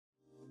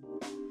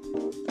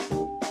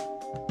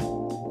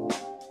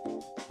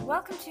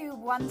Welcome to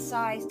One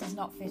Size Does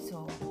Not Fit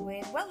All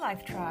with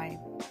Welllife Tribe.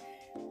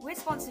 We're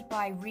sponsored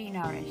by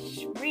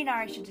Renourish.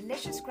 Renourish are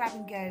delicious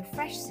grab-and-go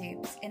fresh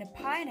soups in a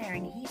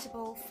pioneering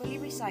heatable, fully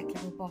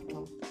recyclable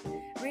bottle.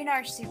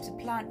 Renourish soups are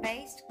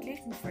plant-based,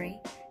 gluten-free,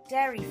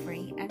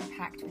 dairy-free and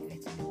packed with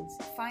vitamins.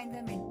 Find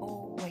them in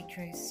all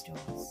Waitrose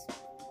stores.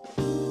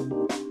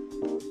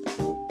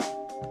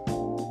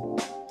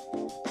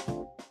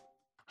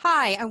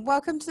 Hi, and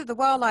welcome to the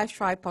Welllife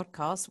Tribe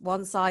podcast,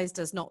 One Size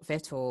Does Not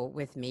Fit All,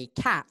 with me,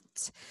 Kat.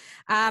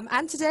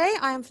 And today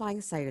I am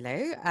flying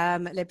solo.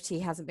 Liberty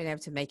hasn't been able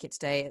to make it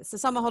today. It's the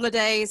summer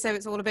holiday, so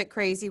it's all a bit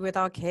crazy with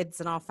our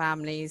kids and our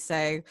families.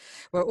 So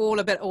we're all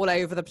a bit all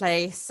over the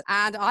place.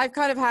 And I've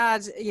kind of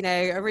had,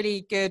 a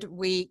really good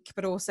week,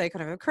 but also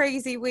kind of a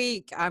crazy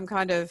week. I'm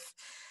kind of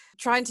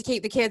trying to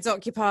keep the kids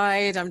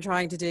occupied. I'm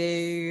trying to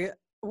do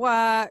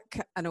work,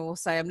 and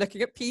also I'm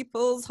looking at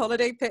people's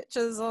holiday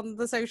pictures on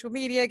the social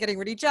media, getting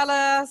really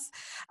jealous,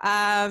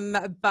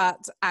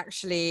 but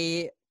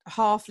actually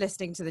half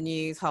listening to the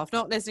news, half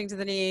not listening to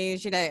the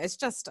news. It's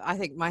just, I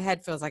think my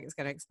head feels like it's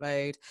going to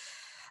explode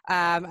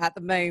at the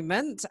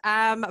moment,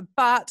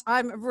 but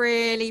I'm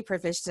really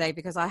privileged today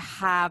because I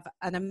have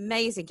an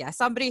amazing guest,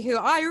 somebody who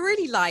I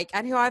really like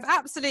and who I've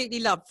absolutely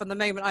loved from the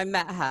moment I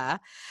met her,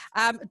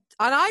 and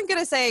I'm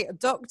going to say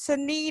Dr.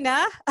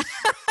 Nina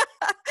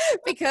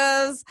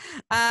because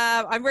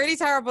I'm really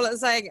terrible at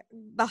saying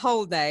the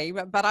whole name,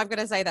 but I'm going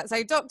to say that.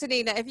 So Dr.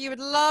 Nina, if you would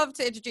love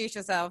to introduce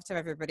yourself to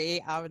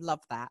everybody, I would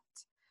love that.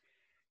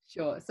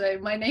 Sure. So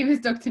my name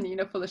is Dr.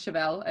 Nina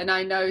Fuller-Chevelle, and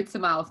I know it's a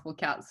mouthful,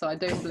 Kat, so I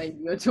don't blame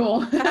you at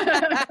all.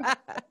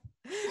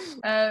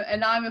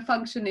 And I'm a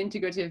functional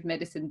integrative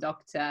medicine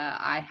doctor.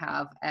 I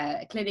have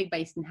a clinic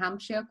based in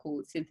Hampshire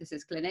called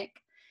Synthesis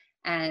Clinic.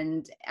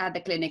 And at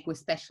the clinic, we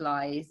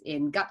specialize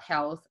in gut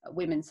health,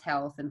 women's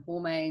health and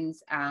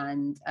hormones,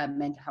 and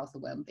mental health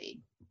and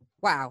well-being.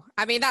 Wow.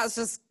 I mean, that's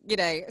just,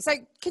 so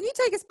can you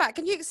take us back?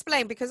 Can you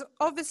explain? Because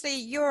obviously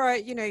you're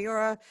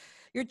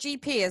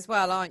GP as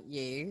well, aren't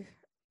you?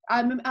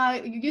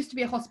 You used to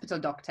be a hospital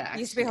doctor, actually.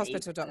 Used to be a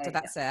hospital doctor,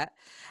 that's it.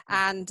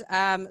 And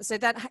so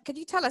then, can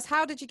you tell us,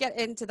 how did you get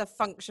into the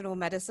functional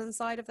medicine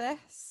side of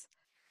this?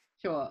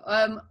 Sure.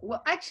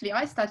 Well, actually,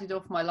 I started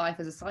off my life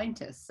as a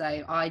scientist.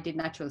 So I did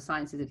natural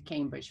sciences at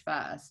Cambridge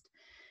first.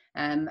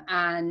 And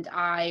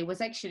I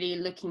was actually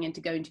looking into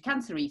going to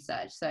cancer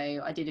research. So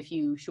I did a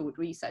few short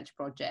research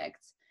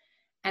projects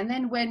and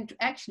then went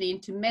actually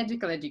into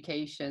medical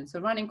education. So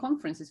running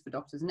conferences for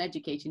doctors and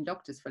educating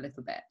doctors for a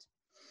little bit.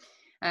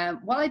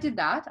 While I did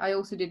that, I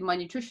also did my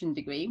nutrition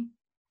degree.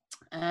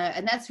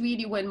 And that's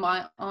really when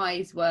my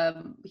eyes were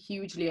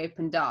hugely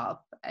opened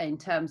up in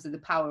terms of the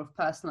power of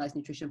personalized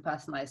nutrition,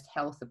 personalized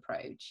health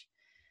approach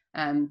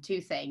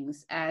to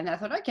things. And I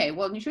thought, okay,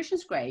 well,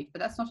 nutrition's great, but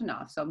that's not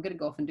enough. So I'm going to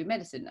go off and do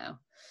medicine now.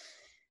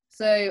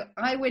 So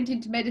I went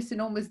into medicine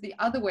almost the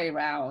other way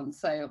around.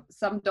 So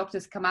some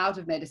doctors come out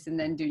of medicine,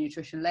 then do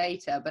nutrition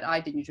later, but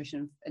I did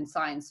nutrition and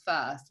science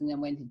first and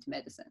then went into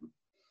medicine.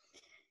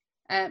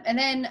 And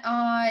then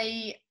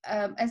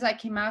as I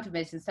came out of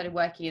medicine, started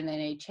working in the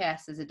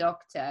NHS as a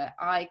doctor,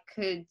 I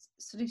could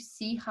sort of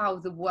see how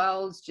the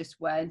worlds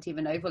just weren't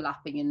even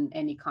overlapping in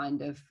any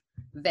kind of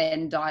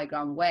Venn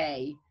diagram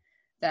way.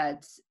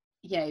 That,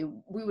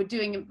 we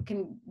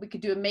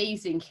could do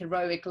amazing,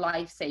 heroic,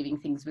 life-saving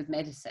things with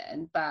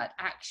medicine, but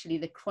actually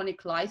the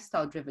chronic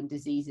lifestyle-driven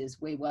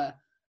diseases we were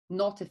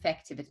not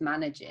effective at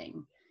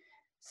managing.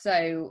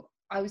 So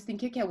I was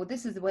thinking, okay, well,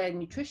 this is where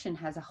nutrition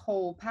has a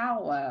whole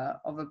power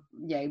of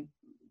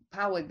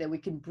power that we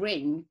can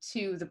bring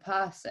to the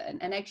person,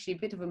 and actually a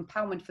bit of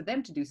empowerment for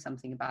them to do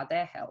something about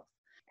their health.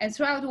 And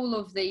throughout all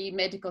of the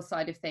medical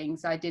side of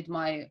things, I did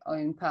my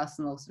own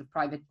personal sort of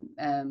private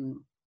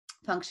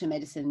functional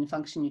medicine and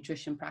functional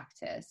nutrition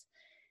practice.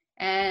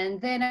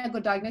 And then I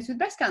got diagnosed with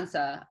breast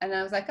cancer. And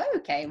I was like, oh,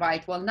 okay,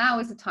 right. Well, now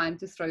is the time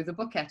to throw the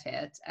book at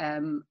it.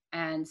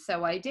 And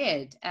so I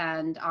did.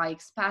 And I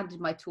expanded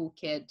my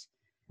toolkit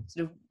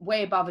sort of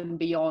way above and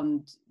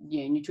beyond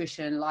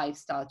nutrition and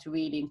lifestyle to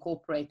really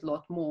incorporate a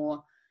lot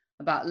more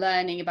about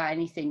learning about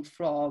anything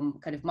from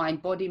kind of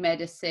mind-body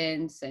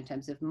medicine, so in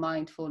terms of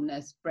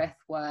mindfulness, breath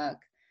work,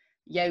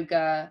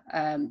 yoga,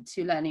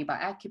 to learning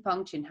about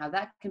acupuncture and how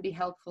that can be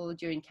helpful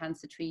during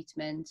cancer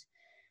treatment.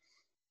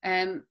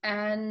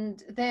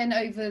 And then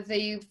over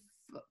the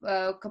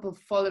couple of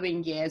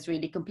following years,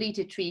 really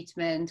completed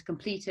treatment,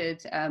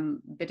 completed a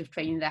bit of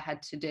training that I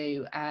had to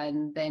do,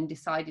 and then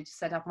decided to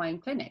set up my own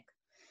clinic.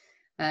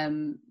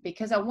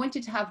 Because I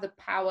wanted to have the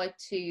power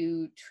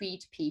to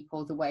treat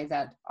people the way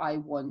that I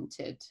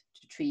wanted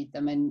to treat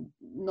them and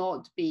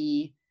not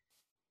be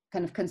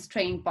kind of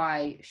constrained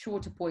by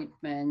short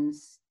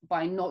appointments,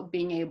 by not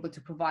being able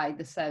to provide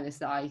the service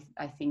that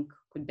I think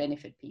could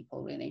benefit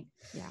people, really.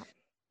 Yeah.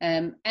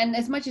 And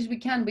as much as we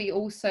can, we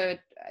also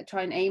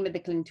try and aim at the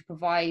clinic to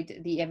provide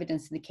the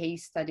evidence and the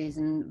case studies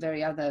and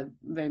very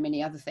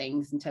many other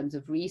things in terms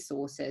of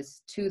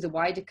resources to the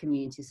wider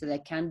community, so they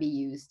can be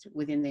used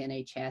within the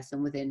NHS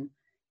and within,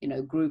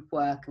 group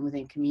work and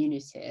within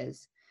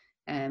communities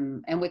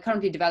And we're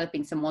currently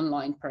developing some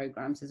online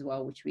programs as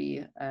well, which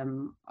we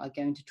are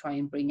going to try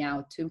and bring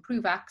out to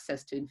improve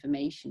access to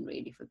information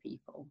really for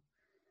people.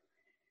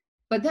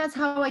 But that's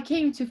how I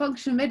came to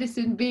functional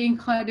medicine being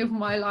kind of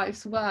my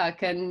life's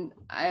work. And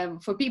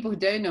for people who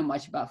don't know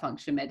much about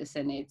functional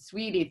medicine, it's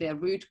really the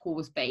root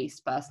cause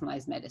based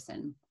personalized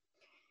medicine.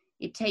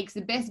 It takes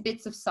the best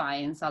bits of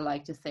science, I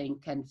like to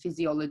think, and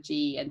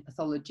physiology and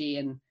pathology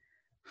and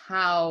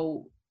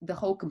how the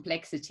whole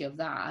complexity of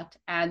that,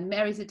 and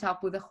marries it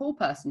up with a whole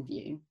person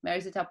view,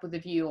 marries it up with a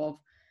view of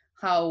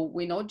how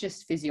we're not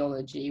just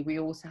physiology, we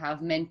also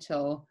have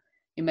mental,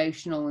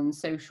 emotional and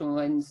social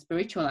and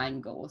spiritual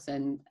angles.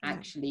 And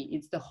actually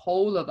it's the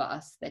whole of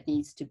us that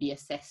needs to be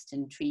assessed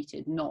and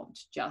treated, not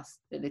just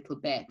the little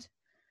bit,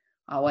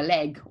 our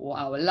leg or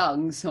our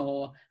lungs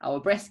or our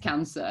breast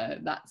cancer,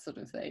 that sort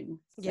of thing.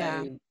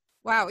 Yeah.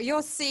 Wow,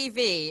 your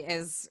CV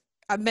is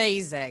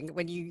amazing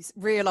when you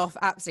reel off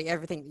absolutely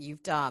everything that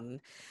you've done.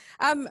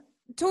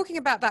 Talking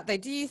about that though,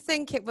 do you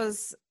think it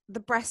was the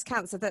breast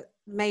cancer that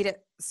made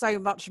it so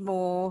much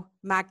more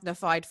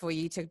magnified for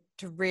you to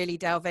really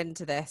delve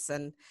into this?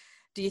 And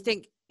do you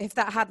think if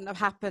that hadn't have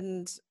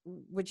happened,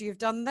 would you have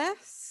done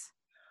this?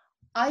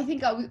 I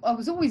think I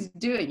was always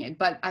doing it,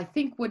 but I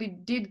think what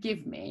it did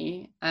give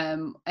me,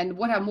 and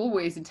what I'm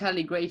always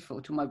eternally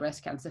grateful to my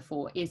breast cancer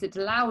for, is it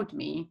allowed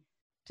me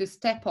to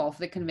step off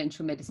the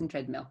conventional medicine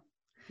treadmill.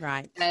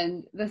 Right.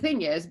 And the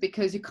thing is,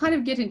 because you kind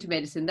of get into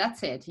medicine,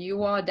 that's it.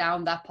 You are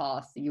down that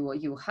path.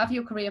 You have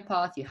your career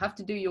path. You have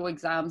to do your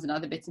exams and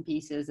other bits and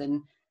pieces,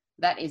 and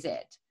that is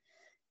it.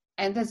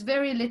 And there's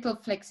very little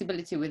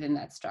flexibility within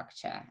that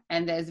structure,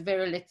 and there's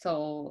very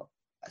little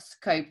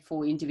scope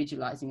for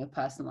individualizing or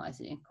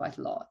personalizing quite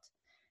a lot.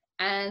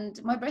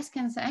 And my breast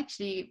cancer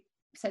actually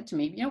said to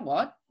me, you know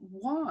what?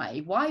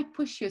 Why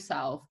push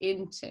yourself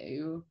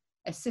into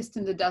a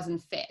system that doesn't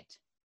fit?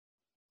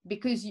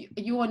 Because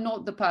you are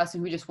not the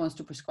person who just wants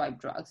to prescribe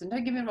drugs. And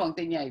don't get me wrong,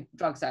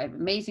 drugs are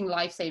amazing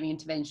life-saving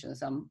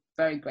interventions. I'm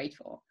very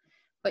grateful.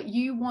 But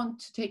you want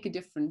to take a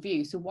different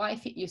view. So why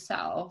fit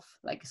yourself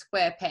like a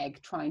square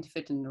peg trying to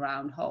fit in a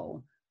round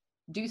hole?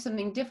 Do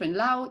something different.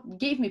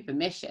 Gave me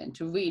permission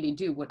to really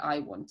do what I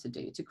want to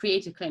do, to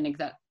create a clinic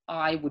that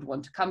I would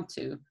want to come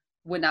to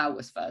when I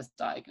was first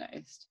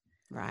diagnosed.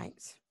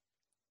 Right.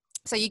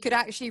 So you could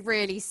actually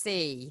really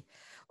see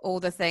all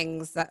the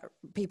things that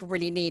people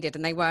really needed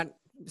and they weren't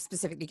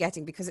specifically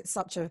getting, because it's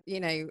such a,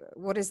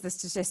 what is the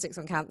statistics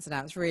on cancer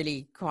now? It's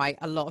really quite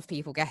a lot of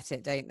people get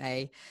it, don't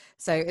they?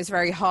 So it's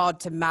very hard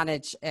to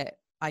manage it,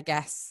 I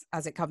guess,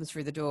 as it comes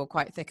through the door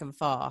quite thick and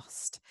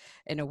fast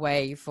in a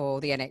way for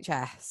the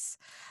NHS.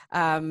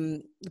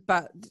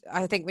 But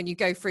I think when you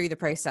go through the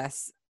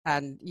process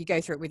and you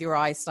go through it with your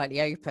eyes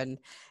slightly open,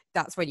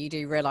 that's when you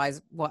do realize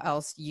what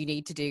else you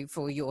need to do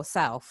for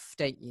yourself,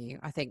 don't you?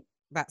 I think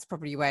that's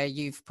probably where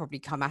you've probably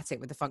come at it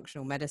with the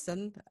functional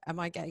medicine. Am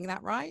I getting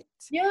that right?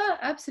 Yeah,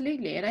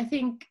 absolutely. And I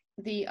think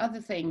the other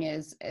thing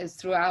is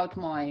throughout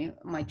my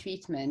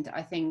treatment,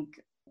 I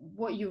think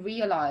what you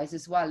realize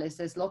as well is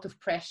there's a lot of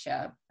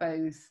pressure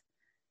both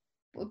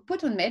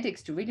put on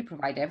medics to really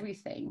provide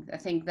everything. I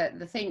think that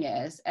the thing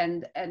is,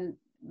 and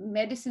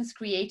medicine's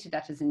created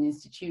that as an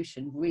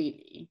institution,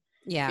 really.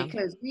 Yeah.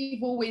 Because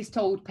we've always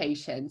told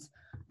patients,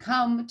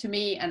 come to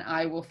me and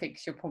I will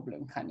fix your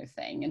problem, kind of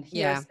thing. And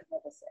here's the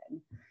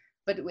medicine.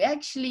 But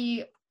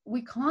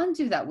we can't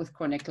do that with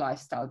chronic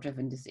lifestyle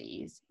driven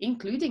disease,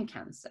 including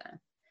cancer.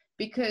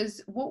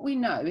 Because what we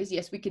know is,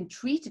 yes, we can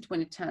treat it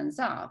when it turns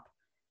up,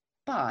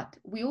 but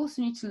we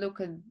also need to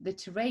look at the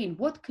terrain,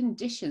 what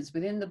conditions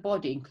within the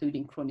body,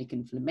 including chronic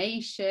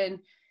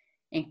inflammation,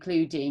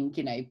 including,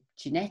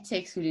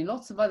 genetics, including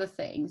lots of other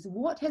things,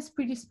 what has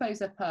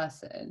predisposed a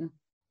person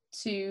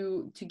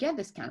to get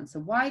this cancer?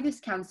 Why this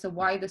cancer?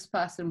 Why this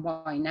person?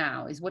 Why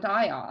now? Is what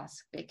I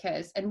ask.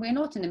 And we're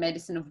not in the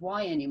medicine of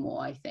why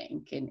anymore, I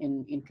think,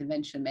 in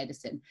conventional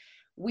medicine.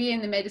 We're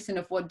in the medicine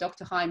of what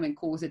Dr. Hyman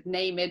calls it,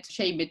 name it,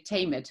 shame it,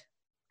 tame it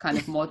kind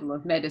of model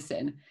of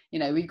medicine.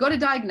 We've got a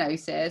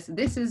diagnosis.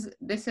 This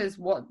is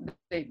what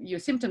your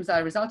symptoms are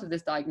a result of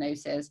this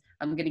diagnosis.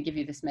 I'm going to give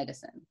you this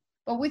medicine.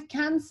 But with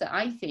cancer,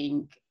 I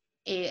think,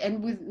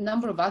 and with a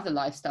number of other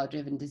lifestyle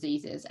driven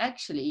diseases,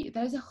 actually,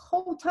 there's a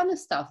whole ton of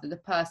stuff that the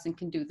person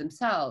can do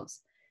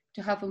themselves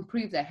to help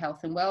improve their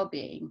health and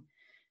well-being,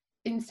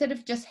 instead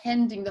of just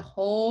handing the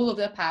whole of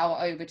their power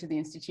over to the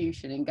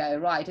institution and go,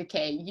 right,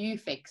 okay, you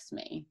fix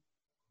me.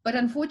 But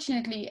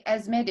unfortunately,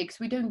 as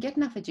medics, we don't get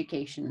enough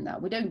education in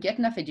that. We don't get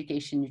enough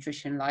education in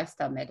nutrition and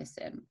lifestyle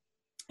medicine.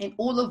 In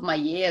all of my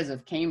years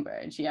of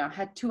Cambridge, I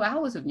had 2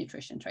 hours of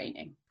nutrition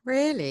training.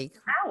 Really?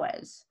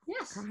 Hours.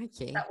 Yes.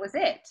 Crikey. That was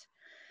it.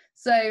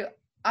 So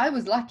I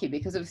was lucky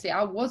because obviously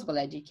I was well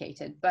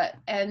educated,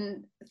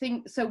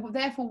 so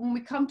therefore when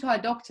we come to our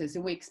doctors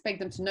and we expect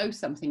them to know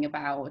something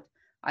about,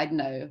 I don't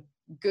know,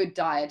 good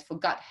diet for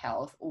gut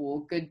health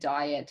or good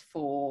diet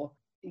for,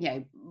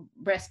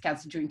 breast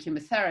cancer during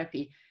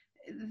chemotherapy,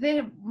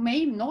 they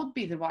may not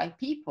be the right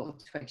people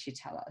to actually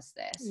tell us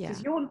this,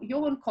 because your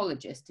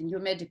oncologist and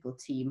your medical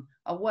team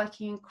are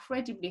working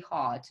incredibly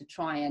hard to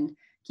try and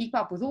keep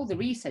up with all the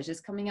research that's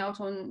coming out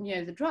on, you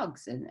know, the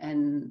drugs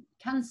and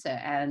cancer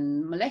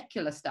and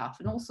molecular stuff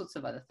and all sorts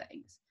of other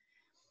things.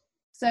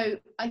 So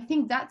I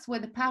think that's where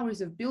the power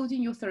is of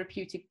building your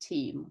therapeutic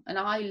team. And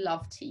I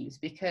love teams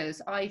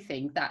because I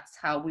think that's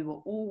how we were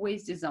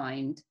always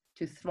designed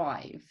to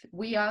thrive.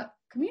 We are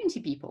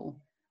community people.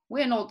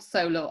 We're not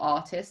solo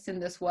artists in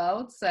this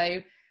world. So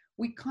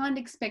we can't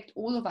expect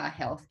all of our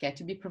healthcare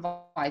to be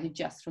provided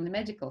just from the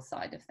medical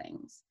side of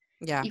things.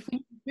 Yeah. If we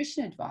need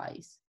nutrition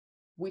advice,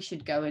 we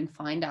should go and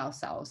find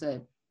ourselves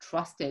a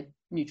trusted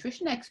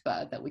nutrition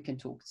expert that we can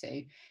talk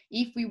to.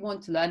 If we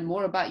want to learn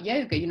more about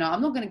yoga, you know,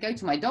 I'm not going to go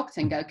to my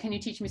doctor and go, can you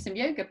teach me some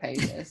yoga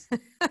poses?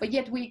 But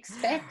yet we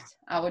expect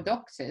our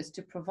doctors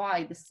to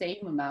provide the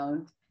same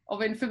amount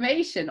of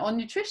information on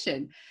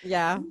nutrition.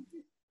 Yeah.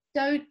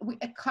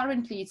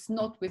 Currently it's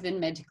not within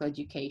medical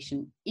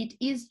education. It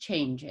is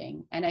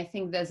changing. And I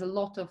think there's a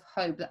lot of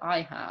hope that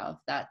I have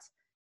that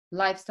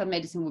lifestyle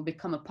medicine will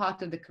become a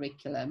part of the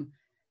curriculum,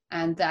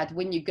 and that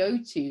when you go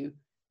to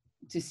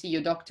see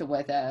your doctor,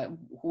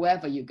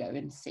 whoever you go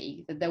and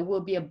see, that there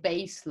will be a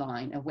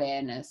baseline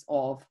awareness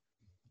of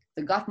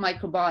the gut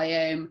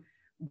microbiome,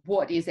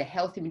 what is a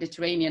healthy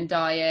Mediterranean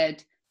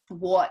diet,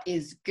 what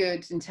is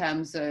good in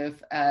terms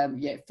of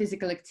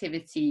physical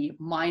activity,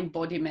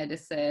 mind-body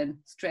medicine,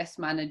 stress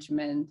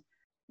management.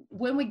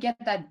 When we get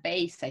that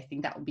base, I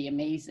think that would be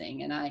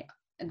amazing.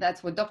 And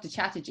that's what Dr.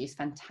 Chatterjee is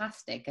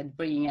fantastic at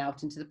bringing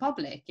out into the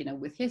public, you know,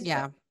 with his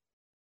book.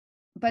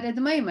 But at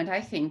the moment,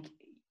 I think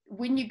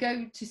when you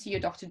go to see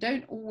your doctor,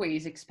 don't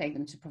always expect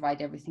them to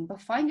provide everything,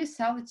 but find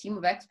yourself a team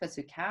of experts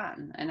who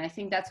can. And I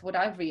think that's what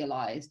I've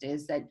realized,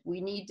 is that we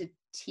need a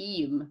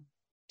team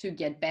to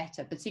get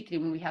better,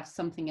 particularly when we have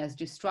something as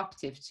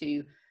disruptive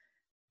to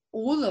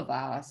all of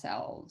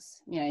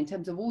ourselves, you know, in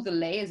terms of all the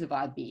layers of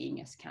our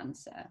being as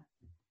cancer.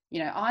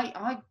 You know,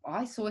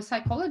 I saw a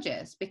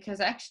psychologist because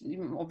actually,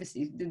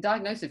 obviously, the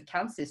diagnosis of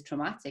cancer is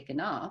traumatic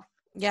enough.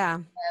 Yeah.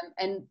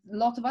 And a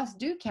lot of us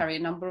do carry a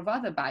number of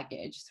other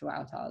baggage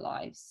throughout our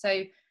lives.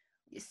 So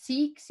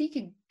seek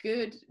a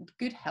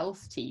good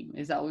health team,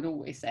 as I would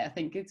always say. I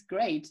think it's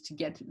great to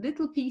get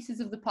little pieces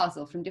of the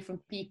puzzle from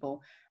different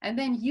people, and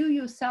then you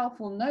yourself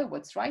will know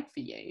what's right for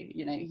you.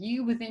 You know,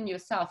 you within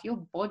yourself, your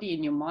body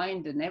and your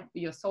mind and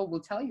your soul will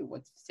tell you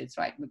what sits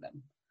right with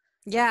them.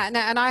 Yeah, and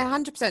I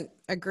 100%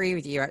 agree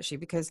with you, actually,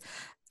 because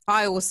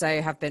I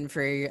also have been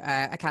through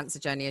a cancer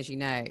journey, as you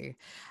know.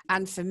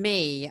 And for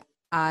me,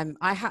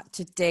 I had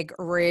to dig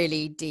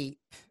really deep.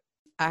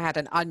 I had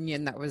an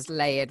onion that was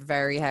layered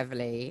very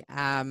heavily.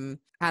 And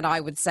I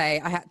would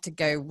say I had to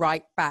go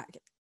right back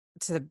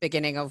to the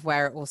beginning of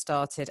where it all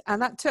started.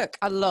 And that took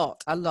a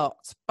lot,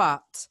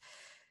 but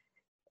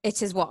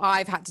it is what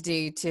I've had to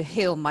do to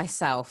heal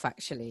myself,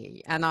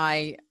 actually. And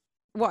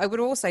what I would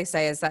also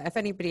say is that if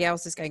anybody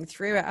else is going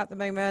through it at the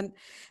moment,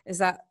 is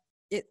that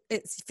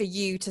it's for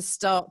you to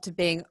start to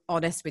being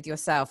honest with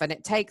yourself. And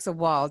it takes a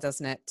while,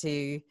 doesn't it,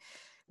 to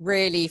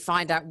really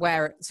find out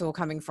where it's all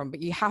coming from.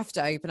 But you have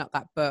to open up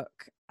that book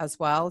as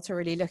well to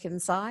really look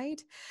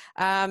inside.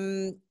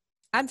 And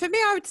for me,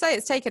 I would say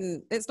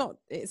it's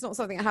not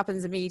something that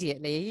happens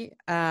immediately.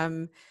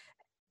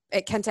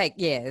 It can take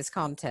years,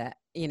 can't it?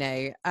 You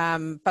know,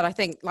 but I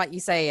think, like you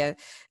say,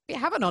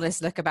 have an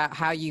honest look about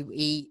how you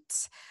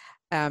eat.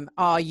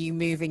 Are you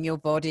moving your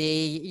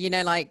body? You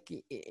know, like,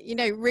 you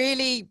know,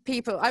 really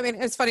people, I mean,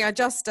 it's funny. I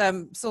just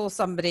saw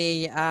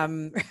somebody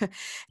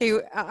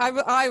who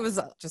I was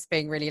just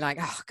being really like,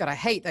 oh God, I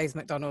hate those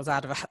McDonald's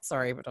adverts.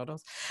 Sorry,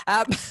 McDonald's.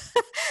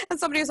 And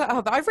somebody was like,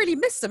 oh, but I've really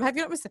missed them. Have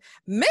you not missed them?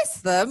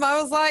 Missed them? I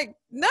was like,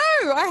 no,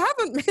 I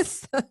haven't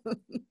missed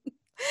them.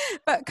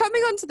 But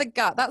coming on to the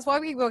gut, that's why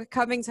we were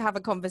coming to have a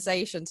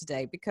conversation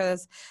today,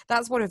 because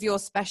that's one of your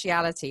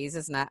specialities,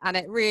 isn't it? And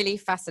it really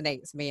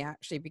fascinates me,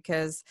 actually,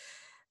 because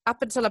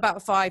up until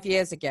about 5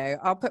 years ago,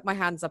 I'll put my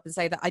hands up and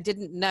say that I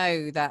didn't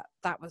know that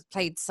was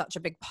played such a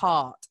big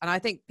part. And I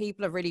think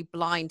people are really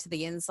blind to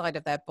the inside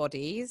of their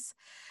bodies.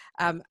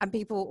 And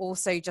people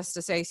also just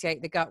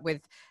associate the gut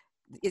with,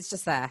 it's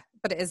just there,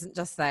 but it isn't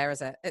just there,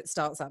 is it? It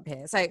starts up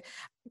here. So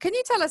can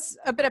you tell us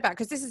a bit about,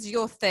 because this is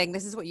your thing,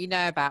 this is what you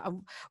know about,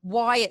 and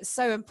why it's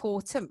so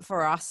important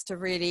for us to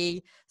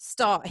really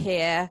start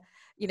here,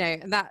 you know,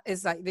 and that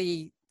is like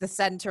the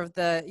center of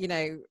the, you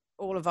know,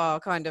 all of our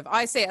kind of,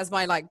 I see it as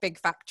my like big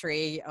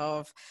factory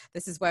of,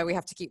 this is where we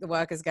have to keep the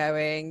workers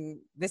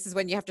going. This is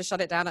when you have to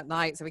shut it down at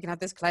night so we can have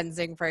this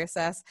cleansing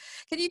process.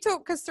 Can you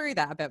talk us through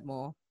that a bit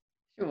more?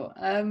 Sure.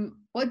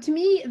 Well, to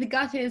me, the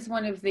gut is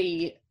one of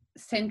the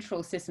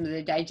central systems.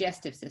 The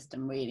digestive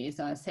system really is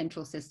our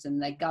central system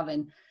that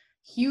govern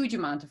huge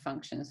amount of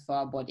functions for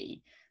our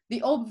body.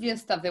 The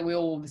obvious stuff that we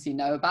all obviously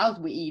know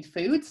about, we eat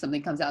food,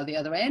 something comes out the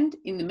other end.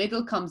 In the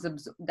middle comes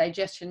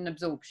digestion and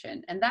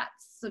absorption. And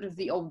that's sort of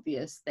the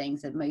obvious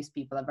things that most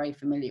people are very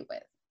familiar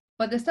with.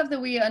 But the stuff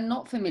that we are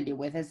not familiar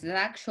with is an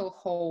actual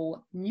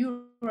whole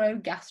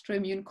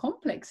neurogastroimmune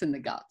complex in the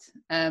gut.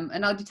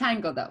 And I'll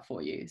detangle that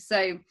for you.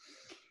 So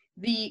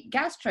The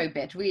gastro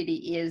bit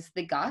really is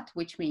the gut,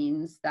 which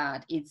means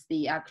that it's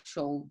the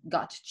actual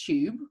gut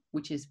tube,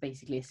 which is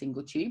basically a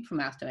single tube from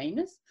mouth to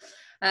anus.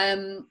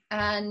 And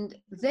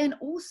then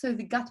also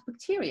the gut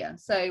bacteria.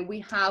 So we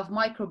have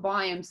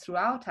microbiomes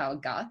throughout our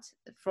gut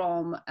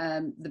from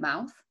the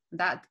mouth.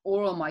 That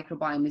oral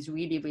microbiome is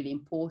really, really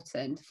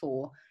important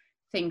for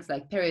things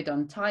like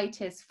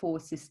periodontitis, for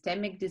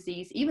systemic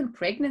disease, even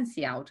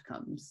pregnancy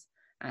outcomes,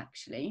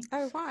 actually.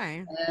 Oh,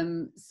 wow.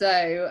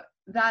 So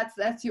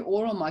that's your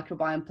oral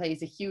microbiome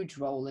plays a huge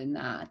role in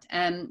that.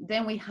 And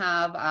then we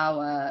have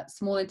our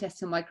small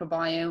intestinal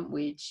microbiome,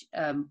 which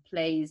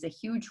plays a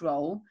huge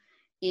role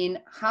in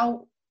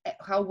how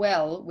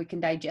well we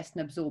can digest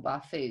and absorb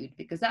our food,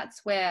 because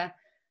that's where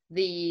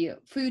the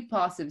food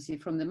passes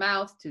from the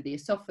mouth to the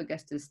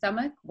esophagus to the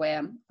stomach,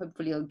 where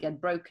hopefully it'll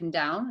get broken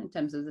down in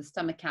terms of the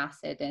stomach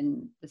acid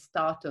and the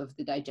start of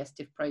the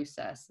digestive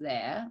process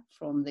there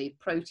from the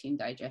protein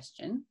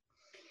digestion.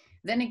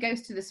 Then it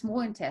goes to the small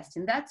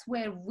intestine. That's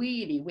where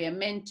really we are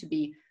meant to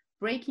be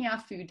breaking our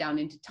food down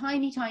into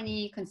tiny,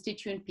 tiny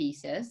constituent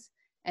pieces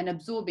and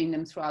absorbing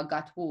them through our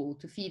gut wall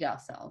to feed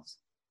ourselves.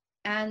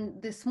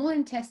 And the small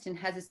intestine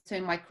has its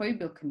own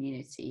microbial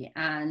community.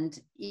 And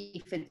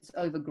if it's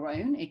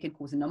overgrown, it can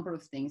cause a number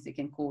of things. It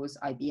can cause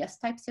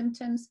IBS type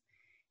symptoms.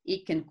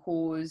 It can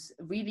cause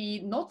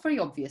really not very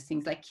obvious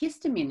things like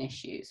histamine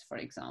issues, for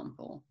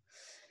example.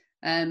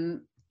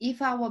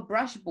 If our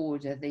brush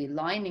border, the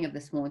lining of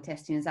the small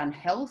intestine, is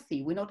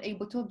unhealthy, we're not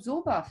able to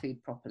absorb our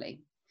food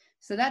properly.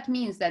 So that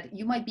means that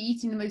you might be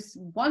eating the most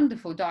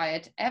wonderful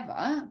diet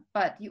ever,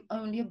 but you're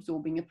only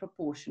absorbing a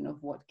proportion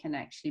of what can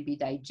actually be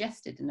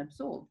digested and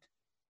absorbed.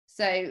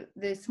 So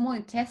the small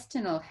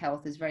intestinal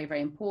health is very,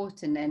 very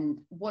important. And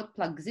what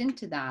plugs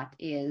into that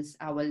is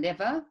our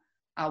liver,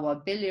 our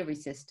biliary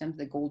system,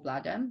 the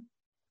gallbladder,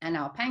 and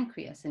our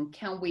pancreas. And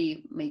can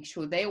we make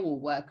sure they all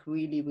work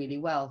really, really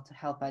well to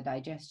help our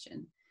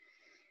digestion?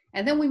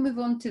 And then we move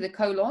on to the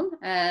colon,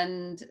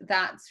 and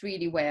that's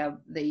really where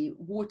the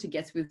water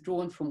gets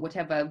withdrawn from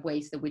whatever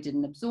waste that we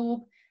didn't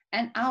absorb.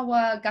 And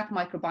our gut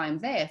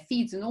microbiome there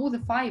feeds on all the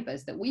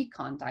fibers that we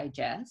can't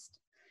digest.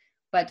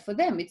 But for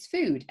them, it's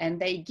food. And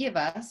they give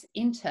us,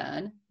 in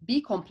turn,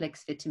 B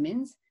complex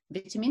vitamins,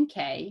 vitamin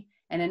K,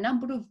 and a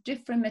number of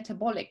different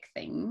metabolic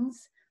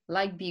things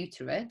like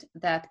butyrate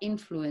that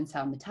influence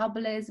our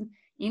metabolism,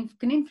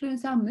 can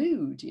influence our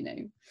mood, you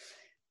know.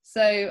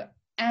 So,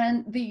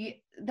 and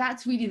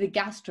that's really the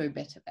gastro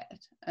bit of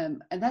it.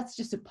 And that's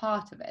just a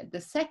part of it.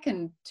 The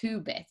second two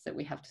bits that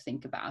we have to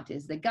think about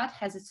is the gut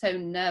has its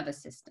own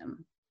nervous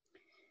system.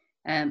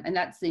 And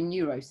that's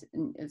the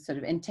sort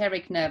of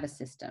enteric nervous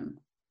system.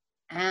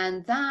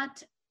 And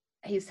that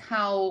is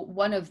how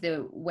one of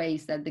the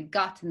ways that the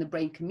gut and the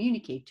brain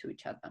communicate to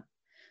each other.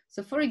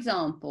 So for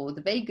example,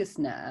 the vagus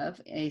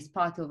nerve is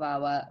part of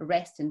our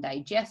rest and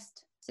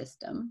digest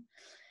system.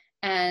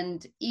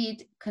 And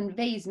it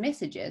conveys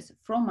messages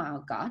from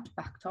our gut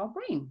back to our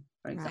brain,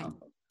 for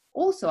example. Right.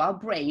 Also, our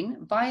brain,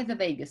 via the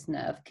vagus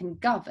nerve, can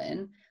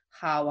govern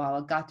how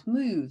our gut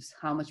moves,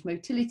 how much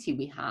motility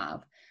we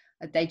have,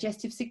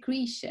 digestive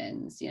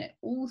secretions, you know,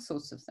 all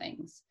sorts of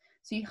things.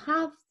 So you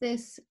have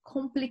this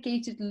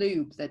complicated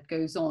loop that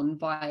goes on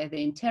via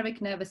the enteric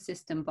nervous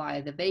system,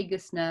 via the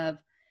vagus nerve,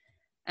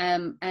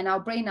 and our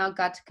brain, our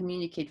gut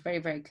communicate very,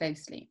 very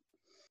closely.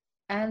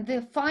 And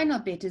the final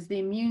bit is the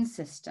immune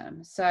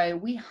system. So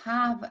we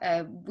have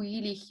a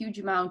really huge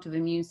amount of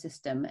immune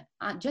system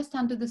just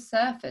under the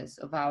surface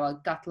of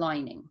our gut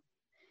lining.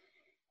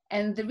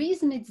 And the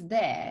reason it's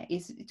there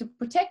is to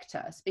protect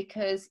us,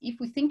 because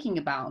if we're thinking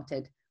about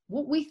it,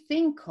 what we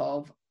think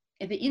of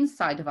the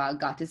inside of our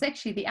gut is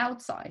actually the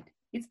outside.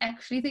 It's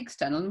actually the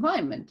external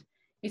environment.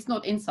 It's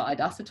not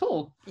inside us at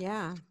all.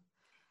 Yeah.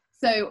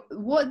 So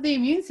what the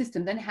immune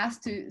system then has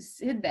to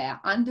sit there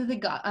under the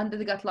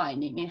gut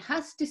lining. It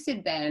has to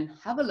sit there and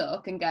have a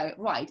look and go,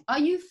 right, are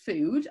you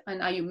food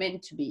and are you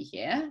meant to be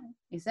here?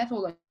 Is that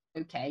all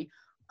okay?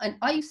 And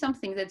are you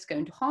something that's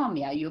going to harm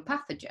me? Are you a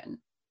pathogen?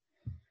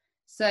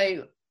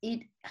 So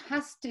it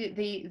has to,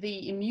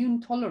 the immune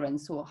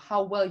tolerance, or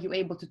how well you're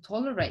able to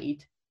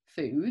tolerate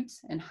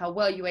foods and how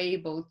well you're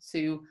able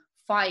to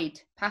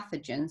fight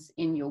pathogens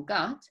in your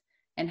gut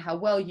and how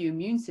well your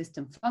immune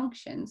system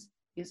functions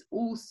is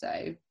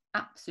also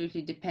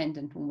absolutely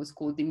dependent on what's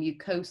called the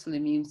mucosal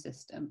immune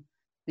system,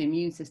 the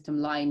immune system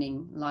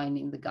lining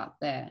the gut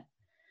there.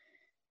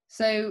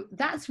 So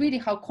that's really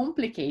how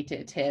complicated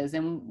it is.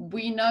 And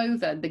we know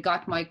that the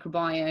gut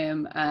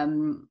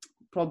microbiome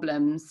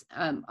problems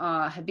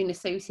have been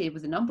associated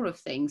with a number of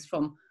things,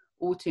 from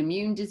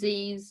autoimmune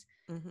disease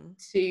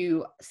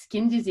to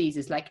skin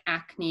diseases like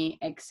acne,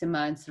 eczema,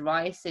 and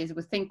psoriasis.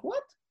 We think,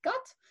 what? Gut?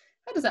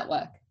 How does that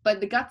work? But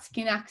the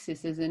gut-skin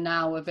axis is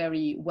now a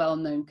very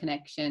well-known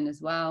connection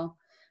as well.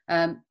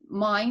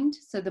 Mind,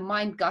 so the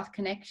mind-gut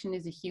connection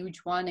is a huge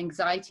one.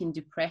 Anxiety and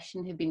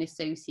depression have been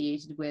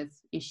associated with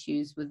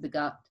issues with the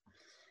gut.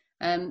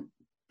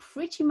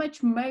 Pretty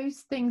much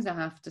most things, I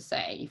have to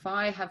say, if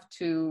I have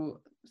to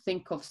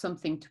think of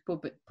something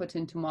to put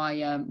into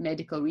my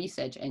medical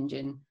research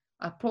engine,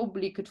 I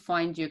probably could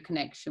find you a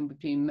connection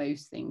between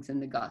most things in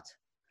the gut.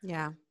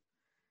 Yeah.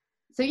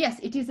 So yes,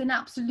 it is an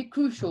absolutely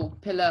crucial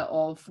pillar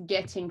of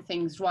getting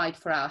things right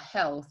for our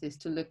health, is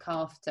to look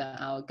after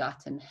our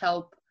gut and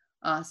help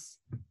us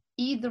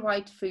eat the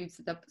right foods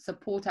that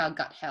support our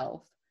gut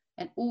health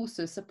and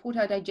also support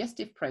our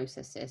digestive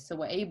processes, so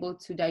we're able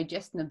to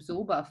digest and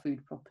absorb our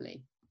food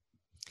properly.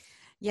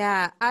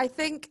 Yeah, I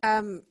think,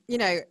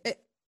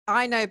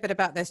 I know a bit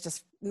about this,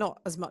 just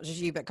not as much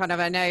as you, but kind of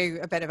I know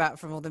a bit about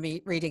from all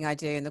the reading I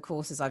do and the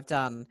courses I've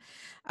done.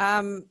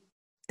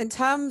 In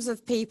terms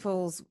of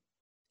people's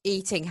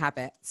eating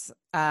habits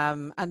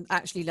and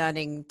actually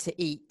learning to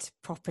eat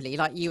properly,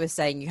 like you were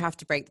saying, you have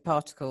to break the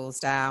particles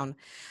down.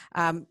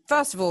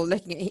 First of all,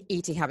 looking at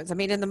eating habits, I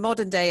mean, in the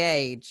modern day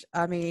age,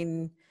 I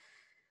mean,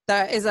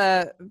 there is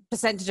a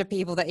percentage of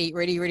people that eat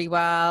really, really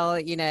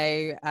well,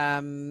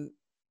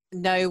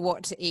 know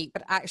what to eat,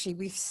 but actually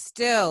we've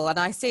still, and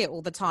I see it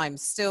all the time,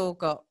 still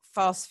got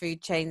fast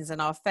food chains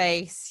in our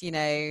face.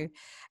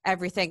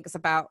 Everything's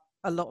about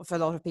for a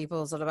lot of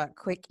people is all about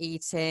quick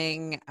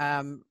eating,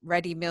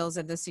 ready meals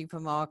in the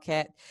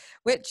supermarket,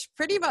 which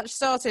pretty much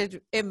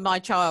started in my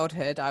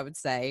childhood, I would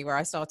say, where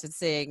I started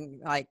seeing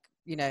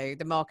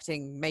the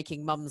marketing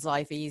making mum's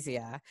life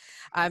easier.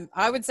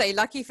 I would say,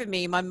 lucky for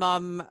me, my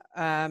mum,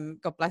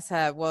 God bless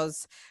her,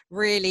 was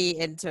really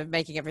into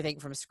making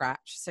everything from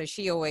scratch. So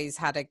she always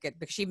had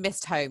because she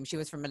missed home. She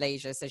was from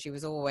Malaysia, so she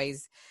was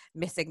always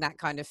missing that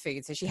kind of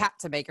food. So she had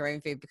to make her own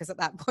food because at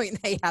that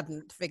point they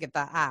hadn't figured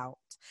that out.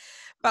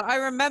 But I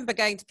remember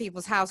going to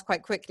people's house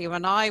quite quickly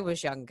when I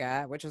was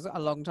younger, which was a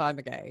long time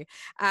ago,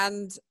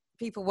 and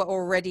people were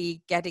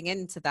already getting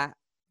into the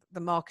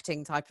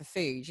marketing type of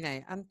food,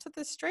 and to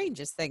the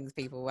strangest things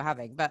people were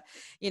having, but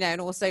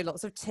and also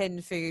lots of tin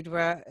food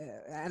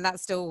and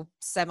that's still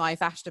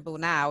semi-fashionable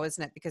now,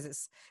 isn't it, because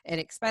it's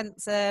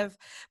inexpensive.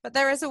 But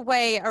there is a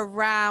way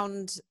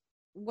around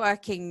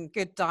working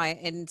good diet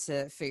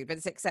into food, but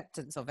it's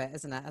acceptance of it,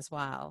 isn't it, as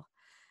well?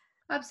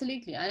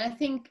 Absolutely. And I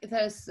think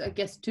there's, I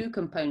guess, two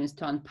components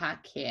to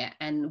unpack here,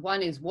 and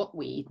one is what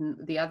we eat and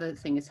the other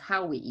thing is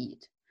how we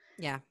eat.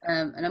 Yeah.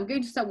 And I'm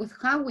going to start with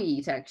how we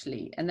eat,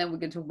 actually, and then we're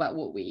going to talk about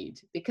what we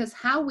eat, because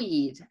how we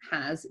eat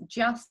has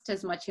just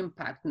as much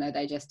impact on our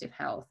digestive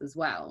health as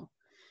well.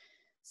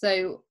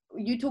 So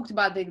you talked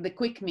about the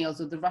quick meals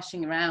or the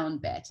rushing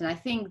around bit, and I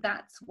think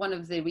that's one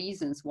of the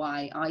reasons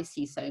why I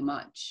see so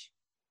much,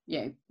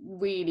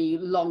 really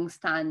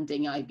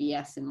long-standing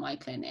IBS in my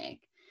clinic,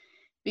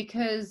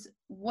 because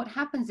what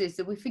happens is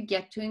that we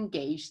forget to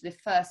engage the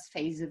first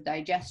phase of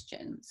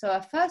digestion. So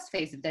our first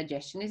phase of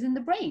digestion is in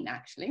the brain,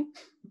 actually.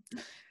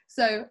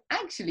 So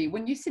actually,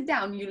 when you sit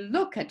down, you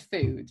look at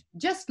food,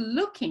 just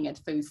looking at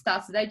food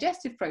starts the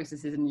digestive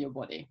processes in your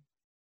body.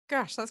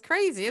 Gosh, that's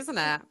crazy, isn't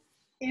it?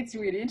 It's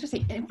really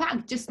interesting. In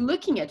fact, just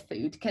looking at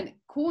food can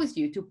cause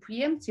you to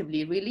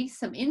preemptively release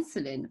some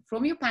insulin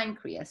from your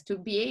pancreas to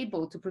be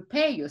able to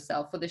prepare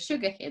yourself for the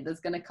sugar hit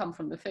that's going to come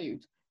from the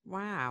food.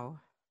 Wow.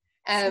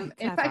 In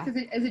fact,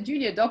 as a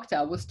junior doctor,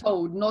 I was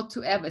told not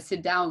to ever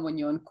sit down when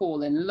you're on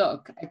call and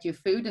look at your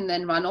food and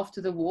then run off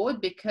to the ward,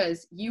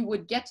 because you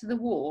would get to the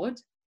ward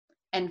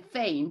and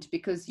faint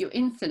because your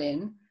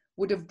insulin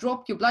would have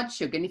dropped your blood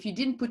sugar. And if you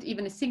didn't put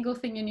even a single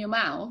thing in your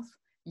mouth,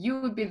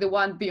 you would be the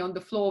one be on the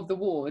floor of the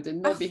ward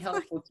and not be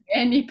helpful to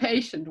any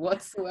patient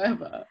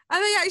whatsoever.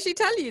 And they actually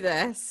tell you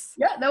this?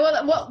 Yeah,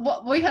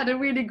 what we had a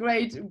really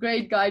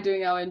great guy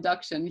doing our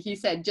induction. He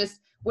said,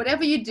 just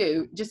whatever you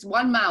do, just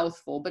one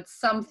mouthful, but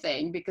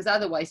something, because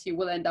otherwise you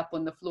will end up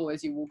on the floor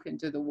as you walk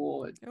into the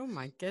ward. Oh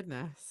my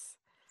goodness.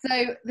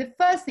 So the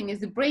first thing is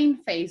the brain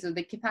phase, or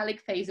the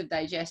cephalic phase of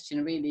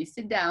digestion. Really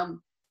sit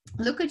down,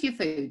 look at your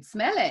food,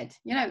 smell it,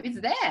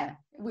 it's there.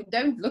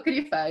 Don't look at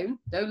your phone,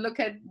 don't look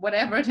at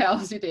whatever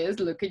else it is,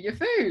 look at your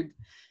food,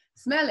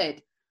 smell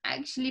it.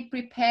 Actually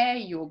prepare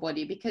your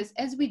body, because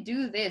as we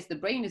do this, the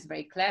brain is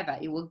very clever.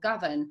 It will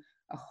govern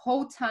a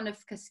whole ton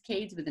of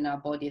cascades within our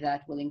body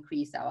that will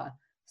increase our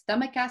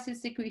stomach acid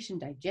secretion,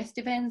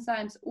 digestive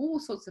enzymes, all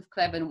sorts of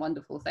clever and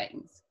wonderful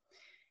things.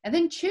 And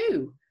then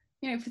chew.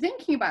 If you're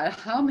thinking about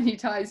how many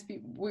times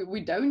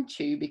we don't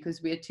chew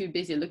because we're too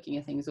busy looking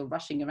at things or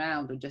rushing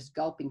around or just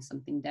gulping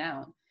something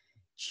down.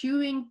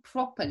 Chewing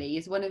properly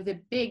is one of the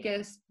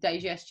biggest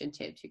digestion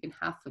tips you can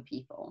have for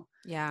people.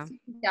 Yeah.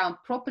 Sitting down,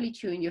 properly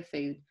chewing your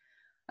food.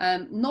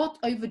 Not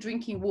over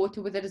drinking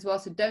water with it as well.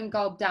 So don't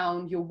gulp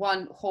down your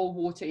one whole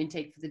water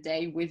intake for the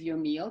day with your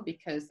meal,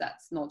 because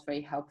that's not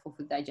very helpful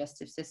for the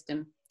digestive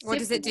system. What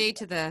does it do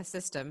to the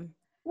system?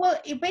 Well,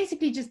 it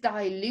basically just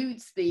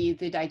dilutes the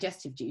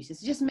digestive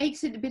juices. It just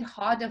makes it a bit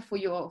harder for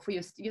your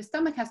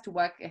stomach has to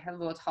work a hell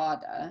of a lot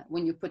harder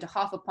when you put a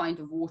half a pint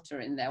of water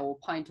in there, or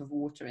a pint of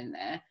water in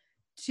there,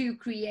 to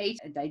create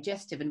a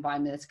digestive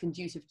environment that's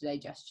conducive to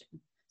digestion.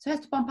 So it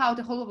has to pump out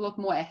a whole lot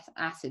more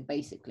acid,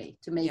 basically,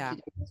 to make you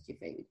digest your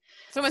food.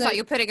 It's almost like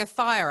you're putting a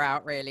fire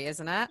out, really,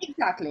 isn't it?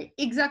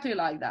 Exactly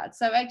like that.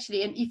 So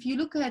actually, and if you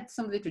look at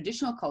some of the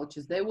traditional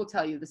cultures, they will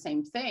tell you the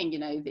same thing.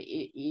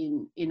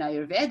 In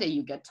Ayurveda,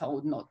 you get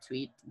told not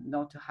to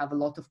have a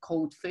lot of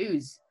cold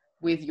foods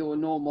with your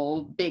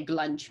normal big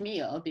lunch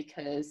meal,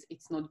 because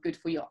it's not good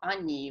for your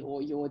ani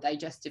or your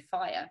digestive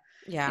fire.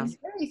 Yeah. And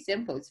it's very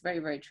simple. It's very,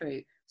 very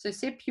true. So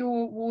sip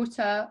your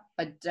water,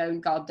 but don't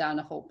gulp down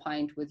a whole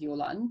pint with your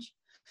lunch.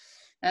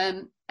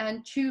 And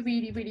chew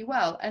really, really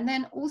well. And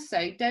then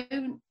also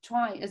don't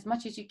try as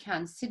much as you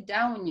can, sit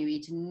down when you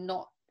eat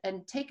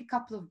and take a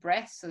couple of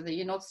breaths so that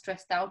you're not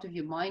stressed out of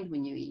your mind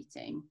when you're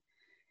eating.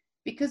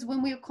 Because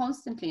when we're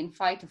constantly in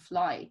fight or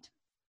flight,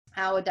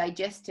 our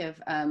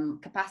digestive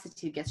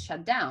capacity gets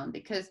shut down,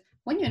 because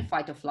when you're in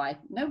fight or flight,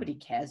 nobody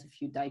cares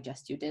if you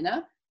digest your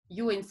dinner.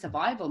 You're in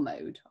survival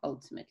mode,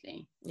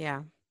 ultimately.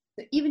 Yeah.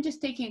 So even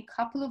just taking a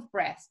couple of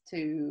breaths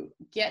to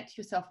get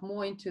yourself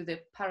more into the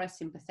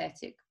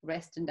parasympathetic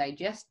rest and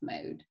digest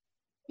mode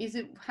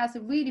has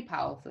a really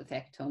powerful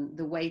effect on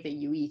the way that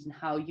you eat and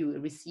how you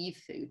receive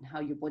food and how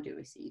your body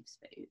receives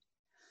food.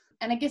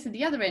 And I guess at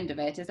the other end of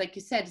it is, like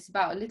you said, it's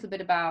about a little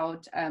bit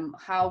about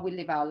how we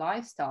live our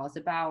lifestyles,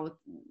 about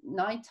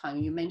nighttime.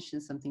 You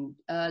mentioned something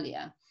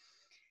earlier,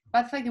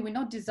 but the fact that we're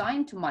not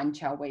designed to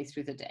munch our way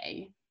through the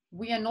day.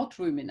 We are not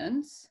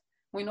ruminants.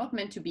 We're not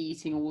meant to be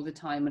eating all the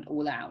time at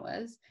all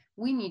hours.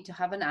 We need to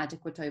have an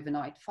adequate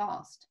overnight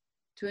fast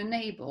to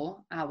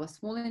enable our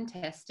small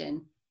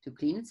intestine to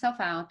clean itself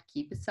out,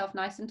 keep itself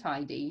nice and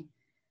tidy,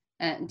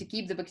 and to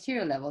keep the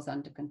bacterial levels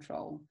under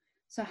control.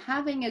 So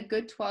having a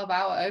good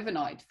 12-hour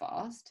overnight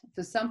fast,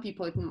 for some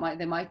people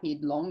they might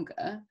need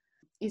longer,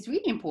 is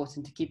really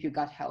important to keep your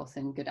gut health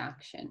in good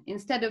action.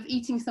 Instead of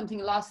eating something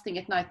last thing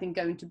at night and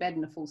going to bed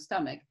in a full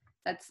stomach,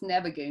 that's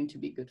never going to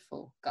be good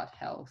for gut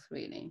health,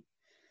 really.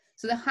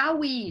 So the how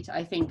we eat,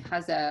 I think,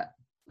 has a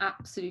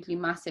absolutely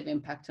massive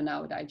impact on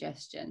our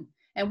digestion.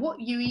 And what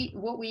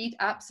we eat,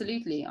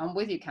 absolutely, I'm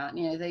with you, Kat.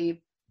 You know,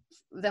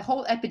 the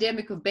whole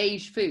epidemic of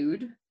beige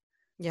food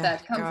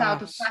that comes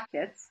out of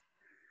packets,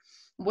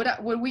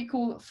 what we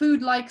call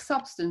food-like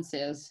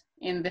substances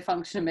in the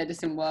functional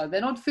medicine world.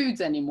 They're not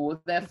foods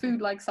anymore. They're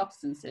food-like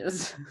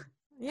substances.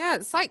 Yeah,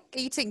 it's like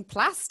eating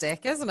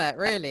plastic, isn't it,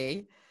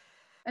 really?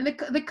 And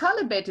the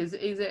color bit is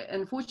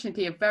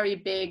unfortunately a very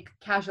big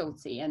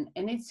casualty, and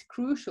it's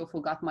crucial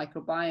for gut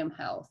microbiome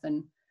health.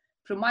 And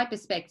from my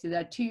perspective,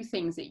 there are two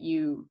things that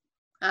you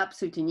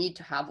absolutely need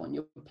to have on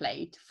your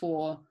plate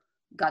for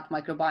gut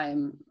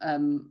microbiome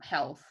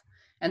health,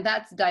 and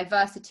that's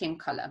diversity and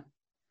color.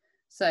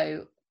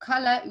 So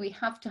color, we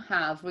have to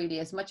have really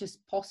as much as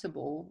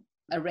possible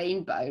a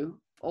rainbow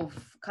of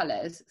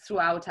colors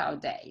throughout our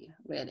day,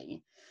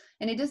 really.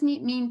 And it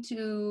doesn't mean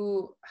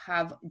to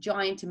have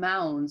giant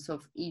amounts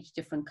of each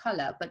different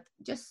color, but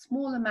just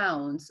small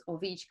amounts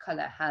of each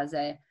color has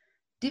a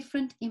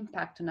different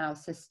impact on our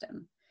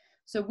system.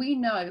 So we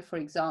know, for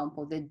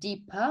example, that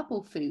deep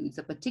purple foods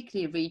are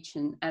particularly rich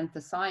in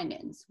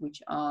anthocyanins,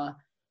 which are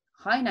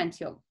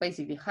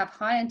basically have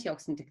high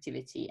antioxidant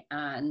activity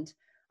and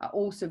are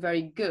also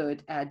very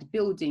good at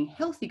building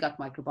healthy gut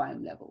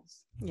microbiome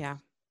levels. Yeah.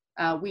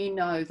 We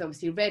know that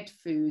obviously red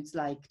foods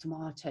like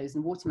tomatoes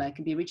and watermelon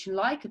can be rich in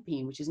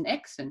lycopene, which is an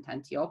excellent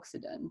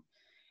antioxidant.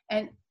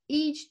 And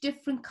each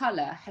different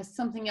color has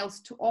something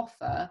else to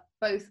offer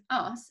both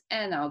us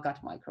and our gut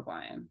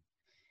microbiome.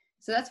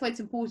 So that's why it's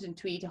important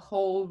to eat a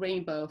whole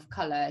rainbow of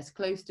color as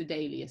close to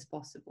daily as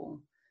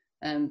possible.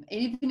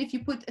 Even if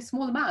you put a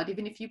small amount,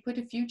 even if you put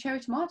a few cherry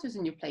tomatoes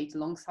on your plate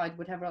alongside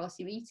whatever else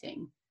you're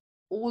eating,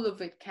 all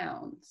of it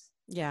counts.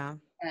 Yeah.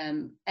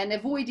 And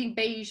avoiding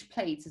beige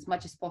plates as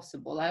much as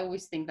possible. I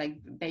always think like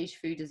beige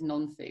food is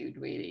non-food,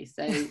 really.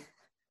 So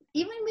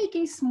even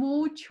making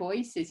small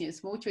choices,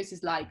 small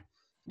choices like,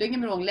 don't get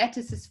me wrong,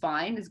 lettuce is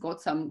fine. It's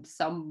got some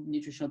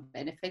nutritional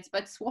benefits,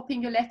 but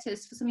swapping your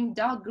lettuce for something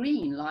dark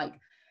green, like,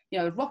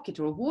 a rocket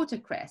or a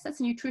watercress, that's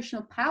a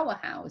nutritional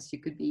powerhouse you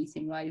could be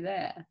eating right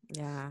there.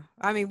 Yeah.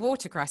 I mean,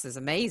 watercress is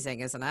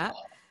amazing, isn't it?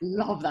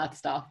 Love that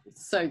stuff.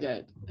 It's so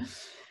good.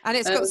 And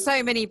it's got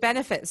so many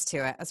benefits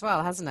to it as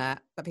well, hasn't it?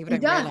 That people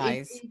don't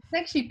realize. It's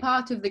actually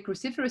part of the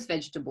cruciferous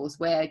vegetables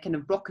where kind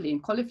of broccoli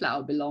and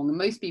cauliflower belong. And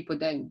most people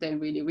don't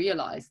really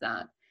realize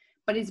that.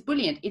 But it's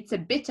brilliant. It's a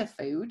bitter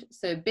food.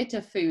 So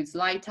bitter foods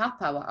light up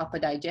our upper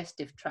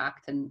digestive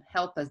tract and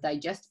help us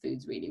digest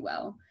foods really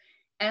well.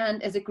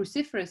 And as a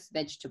cruciferous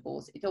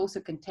vegetables, it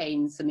also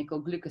contains something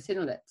called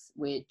glucosinolates,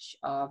 which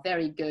are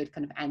very good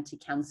kind of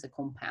anti-cancer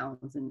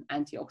compounds and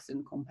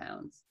antioxidant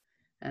compounds.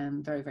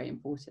 Very, very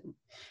important.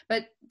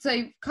 But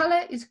so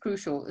color is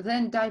crucial.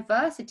 Then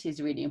diversity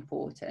is really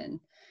important.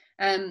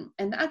 And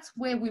that's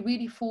where we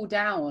really fall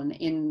down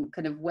in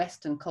kind of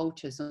Western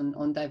cultures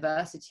on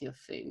diversity of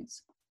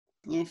foods.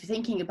 If you're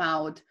thinking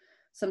about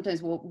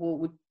sometimes what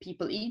would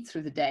people eat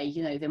through the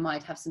day, they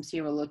might have some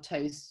cereal or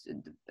toast,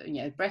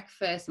 at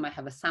breakfast, might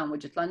have a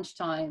sandwich at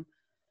lunchtime,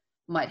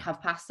 might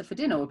have pasta for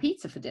dinner or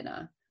pizza for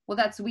dinner. Well,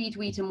 that's wheat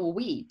and more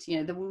wheat.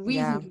 There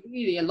reasons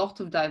really a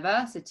lot of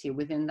diversity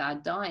within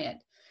that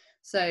diet.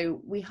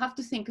 So we have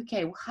to think,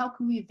 okay, well, how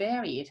can we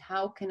vary it?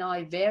 How can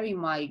I vary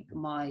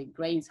my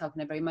grains? How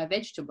can I vary my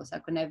vegetables? How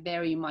can I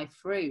vary my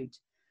fruit?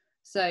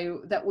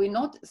 So that we're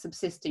not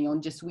subsisting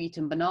on just wheat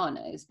and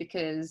bananas,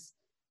 because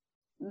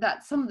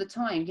that some of the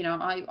time,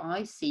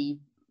 I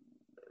see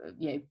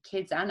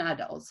kids and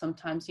adults,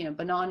 sometimes,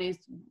 bananas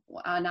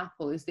and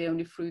apple is the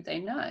only fruit they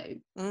know.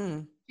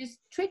 It's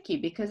tricky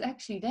because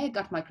actually their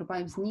gut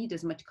microbiomes need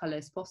as much color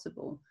as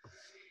possible.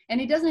 And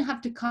it doesn't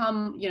have to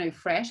come,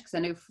 fresh, because I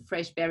know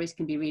fresh berries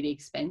can be really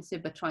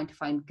expensive, but trying to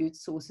find good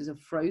sources of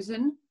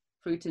frozen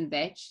fruit and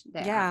veg,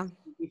 they're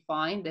absolutely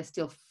fine. They're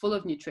still full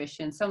of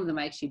nutrition. Some of them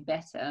are actually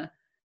better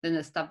than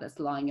the stuff that's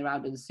lying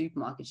around on the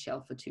supermarket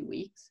shelf for 2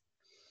 weeks.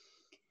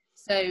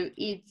 So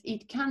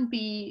it can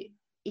be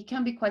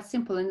quite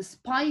simple. And the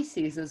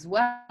spices as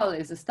well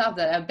is the stuff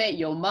that I bet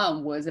your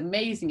mum was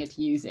amazing at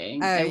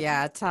using. Oh,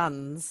 yeah,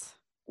 tons.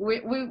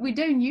 We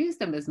don't use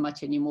them as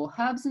much anymore.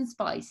 Herbs and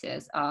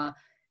spices are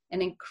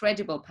an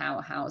incredible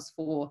powerhouse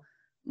for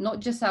not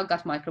just our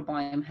gut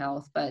microbiome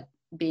health, but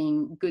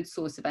being good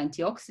source of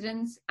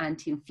antioxidants,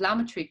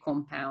 anti-inflammatory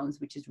compounds,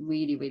 which is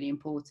really, really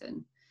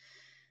important.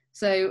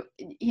 So,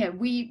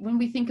 when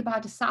we think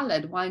about a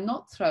salad, why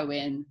not throw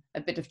in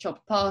a bit of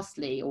chopped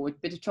parsley or a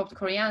bit of chopped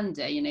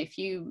coriander? If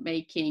you're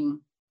making,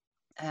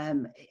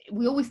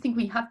 we always think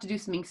we have to do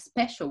something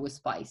special with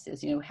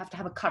spices. We have to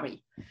have a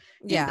curry.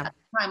 Yeah. At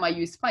the time I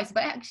use spice,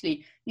 but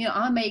actually,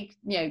 I make,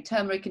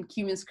 turmeric and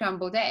cumin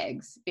scrambled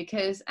eggs,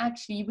 because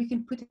actually we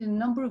can put it in a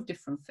number of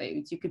different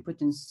foods. You can put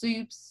in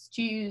soups,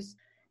 stews.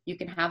 You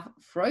can have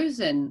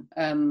frozen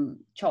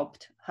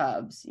chopped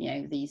herbs.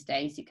 These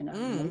days you can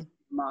have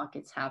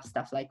markets have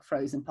stuff like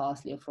frozen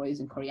parsley or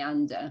frozen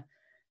coriander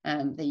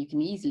that you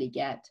can easily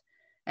get.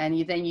 And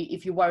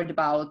if you're worried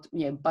about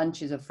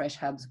bunches of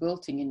fresh herbs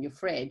wilting in your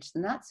fridge,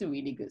 then that's a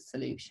really good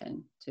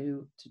solution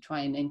to try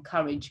and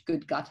encourage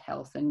good gut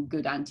health and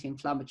good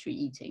anti-inflammatory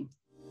eating.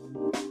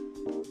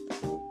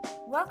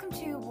 Welcome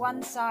to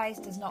One Size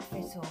Does Not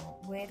Fit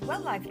All with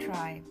Wildlife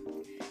Tribe.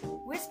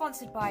 We're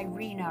sponsored by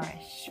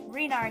Renourish.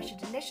 Renourish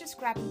are delicious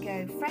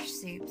grab-and-go fresh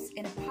soups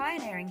in a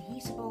pioneering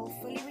heatable,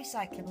 fully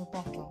recyclable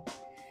bottle.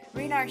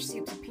 Renourish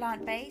soups are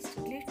plant-based,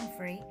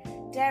 gluten-free,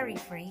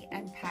 dairy-free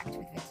and packed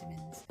with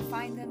vitamins.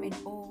 Find them in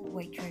all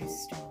Waitrose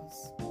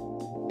stores.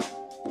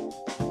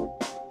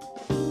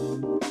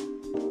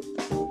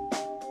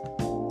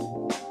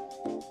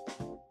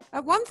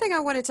 One thing I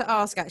wanted to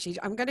ask, actually,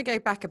 I'm going to go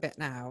back a bit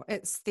now.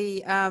 It's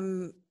the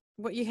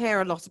what you hear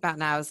a lot about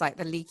now is like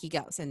the leaky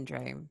gut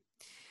syndrome.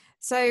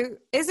 So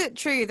is it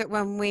true that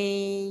when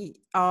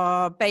we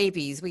are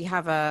babies, we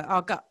have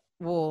our gut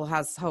wall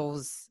has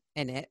holes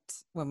in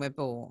it when we're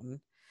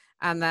born,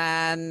 and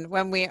then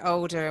when we're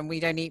older and we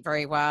don't eat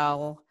very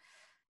well,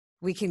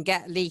 we can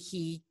get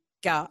leaky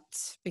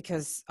gut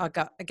because our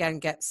gut again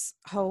gets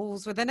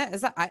holes within it?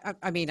 Is that,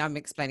 I mean, I'm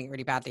explaining it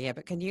really badly here,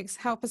 but can you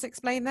help us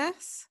explain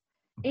this?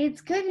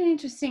 It's quite an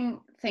interesting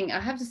thing. I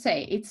have to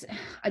say,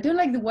 I don't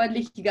like the word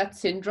leaky gut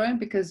syndrome,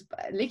 because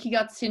leaky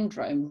gut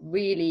syndrome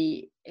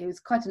really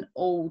is quite an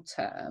old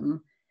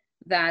term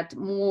that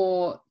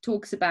more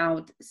talks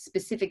about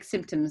specific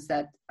symptoms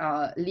that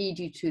lead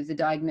you to the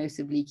diagnosis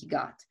of leaky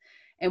gut.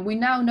 And we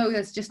now know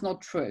that's just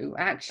not true.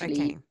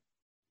 Actually,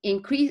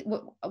 these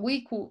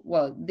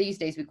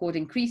days we call it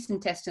increased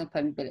intestinal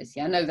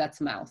permeability. I know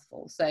that's a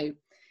mouthful. So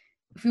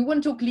if we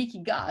want to talk leaky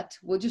gut,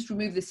 we'll just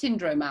remove the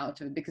syndrome out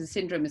of it, because the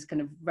syndrome is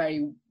kind of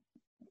very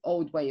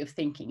old way of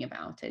thinking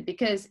about it.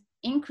 Because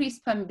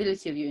increased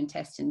permeability of your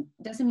intestine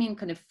doesn't mean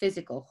kind of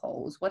physical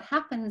holes. What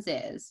happens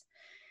is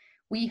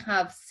we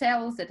have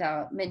cells that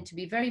are meant to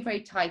be very,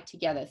 very tight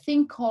together.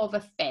 Think of a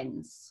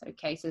fence,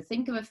 okay? So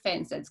think of a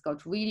fence that's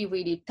got really,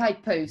 really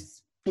tight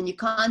posts and you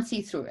can't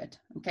see through it,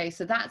 okay?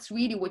 So that's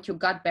really what your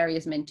gut barrier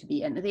is meant to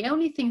be. And the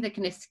only thing that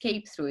can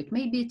escape through it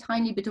may be a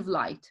tiny bit of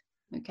light.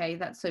 Okay,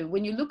 so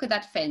when you look at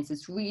that fence,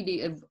 it's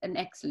really an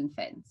excellent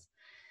fence.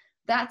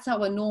 That's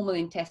our normal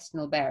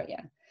intestinal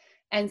barrier.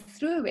 And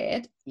through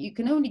it, you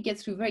can only get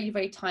through very,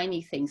 very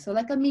tiny things. So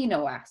like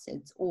amino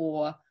acids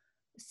or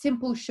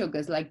simple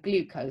sugars like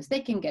glucose, they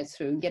can get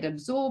through and get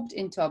absorbed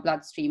into our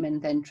bloodstream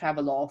and then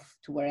travel off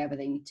to wherever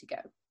they need to go.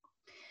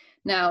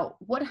 Now,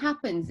 what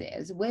happens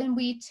is when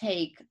we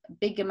take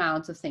big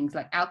amounts of things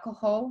like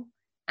alcohol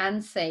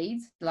and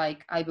NSAIDs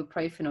like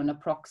ibuprofen or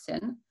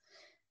naproxen,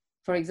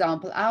 for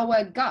example,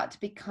 our gut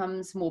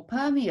becomes more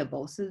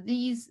permeable. So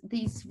these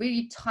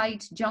really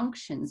tight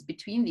junctions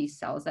between these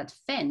cells, that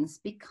fence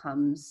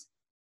becomes,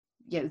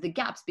 the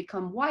gaps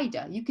become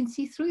wider. You can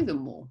see through them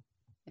more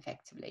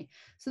effectively.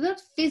 So they're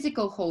not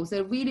physical holes.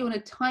 They're really on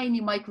a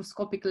tiny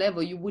microscopic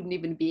level you wouldn't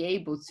even be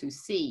able to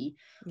see.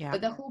 Yeah.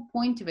 But the whole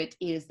point of it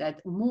is that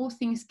more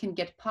things can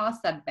get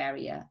past that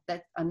barrier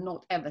that are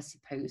not ever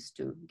supposed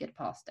to get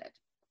past it.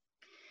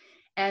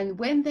 And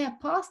when they're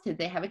past it,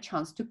 they have a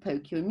chance to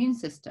poke your immune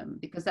system,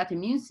 because that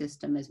immune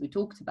system, as we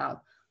talked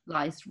about,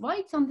 lies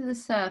right under the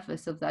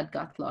surface of that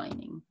gut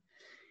lining.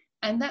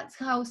 And that's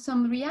how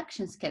some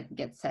reactions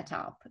get set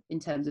up in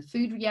terms of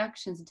food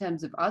reactions, in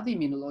terms of other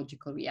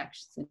immunological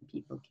reactions that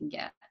people can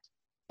get.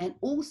 And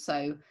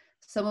also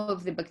some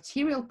of the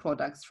bacterial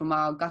products from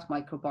our gut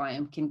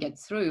microbiome can get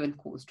through and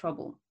cause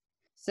trouble.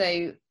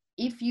 So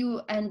if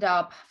you end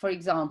up, for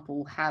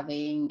example,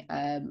 having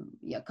a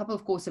couple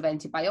of courses of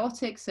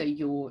antibiotics, so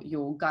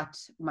your gut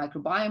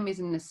microbiome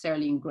isn't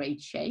necessarily in great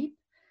shape,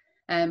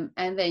 And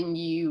then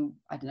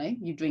I don't know,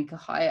 you drink a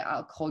high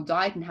alcohol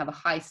diet and have a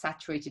high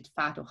saturated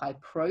fat or high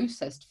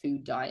processed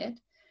food diet.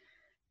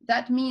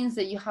 That means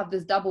that you have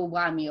this double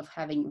whammy of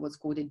having what's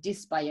called a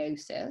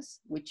dysbiosis,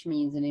 which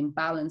means an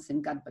imbalance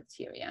in gut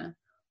bacteria,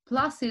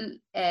 plus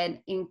an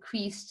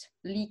increased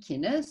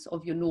leakiness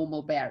of your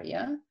normal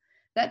barrier.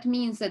 That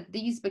means that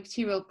these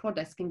bacterial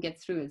products can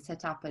get through and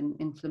set up an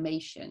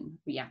inflammation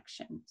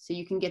reaction. So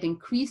you can get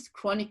increased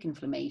chronic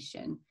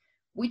inflammation,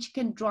 which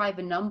can drive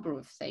a number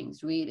of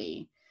things,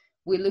 really.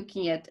 We're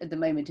looking at the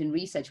moment in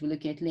research, we're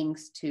looking at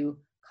links to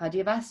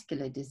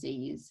cardiovascular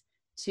disease,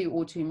 to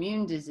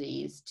autoimmune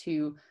disease,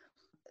 to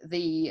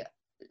the,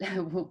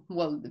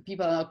 well, the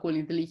people are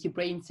calling the leaky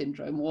brain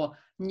syndrome or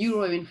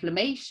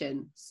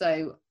neuroinflammation.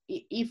 So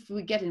if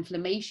we get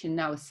inflammation in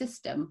our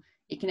system,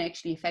 it can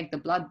actually affect the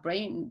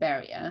blood-brain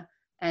barrier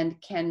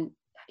and can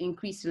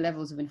increase the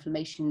levels of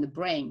inflammation in the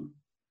brain.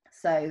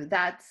 So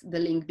that's the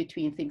link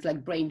between things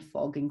like brain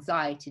fog,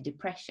 anxiety,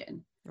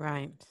 depression.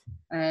 Right.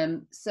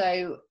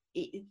 So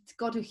it's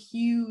got a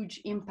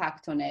huge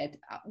impact on it.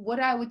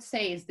 What I would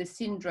say is the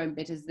syndrome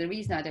bit is the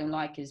reason I don't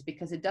like it is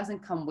because it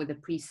doesn't come with a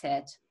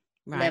preset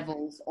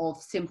levels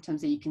of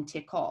symptoms that you can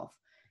tick off.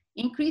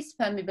 Increased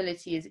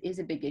permeability is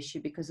a big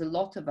issue because a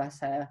lot of us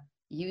are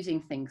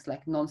using things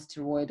like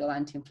non-steroidal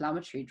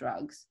anti-inflammatory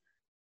drugs,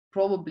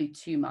 probably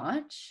too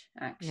much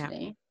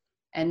actually,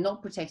 and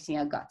not protecting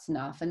our guts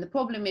enough. And the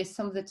problem is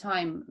some of the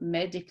time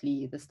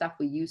medically, the stuff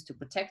we use to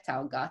protect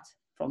our gut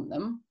from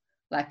them,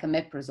 like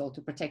omeprazole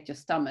to protect your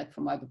stomach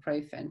from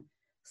ibuprofen,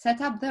 set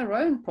up their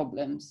own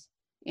problems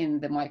in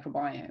the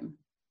microbiome.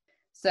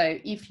 So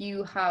if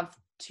you have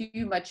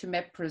too much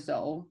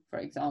omeprazole, for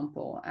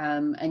example,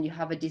 and you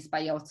have a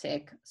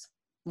dysbiotic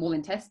small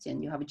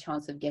intestine, you have a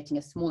chance of getting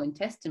a small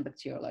intestine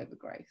bacterial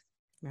overgrowth.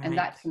 Right. And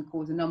that can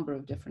cause a number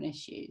of different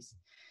issues.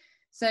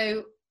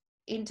 So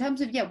in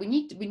terms of, we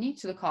need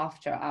to look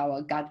after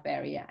our gut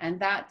barrier. And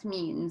that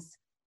means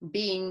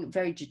being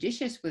very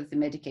judicious with the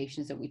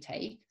medications that we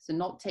take. So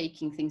not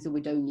taking things that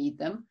we don't need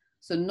them.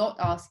 So not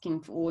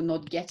asking for or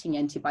not getting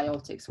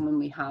antibiotics when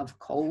we have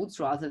colds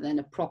rather than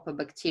a proper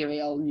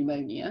bacterial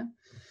pneumonia.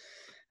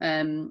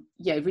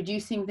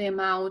 Reducing the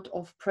amount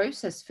of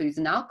processed foods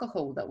and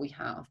alcohol that we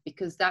have,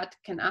 because that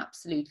can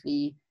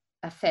absolutely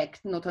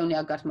affect not only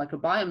our gut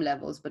microbiome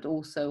levels, but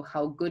also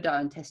how good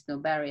our intestinal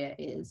barrier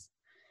is.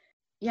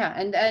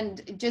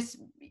 And just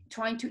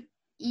trying to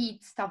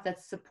eat stuff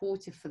that's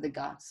supportive for the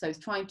gut. So it's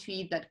trying to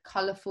eat that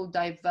colorful,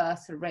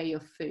 diverse array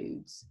of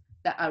foods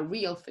that are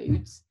real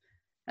foods.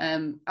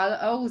 I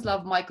always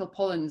love Michael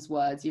Pollan's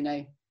words,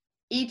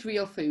 eat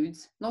real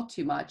foods, not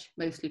too much,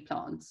 mostly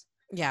plants.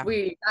 Yeah,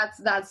 really,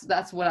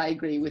 that's what I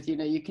agree with.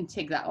 You can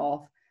tick that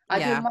off. I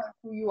don't mind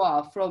who you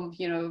are, from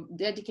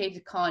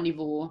dedicated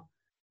carnivore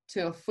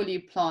to a fully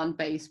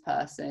plant-based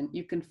person.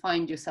 You can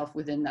find yourself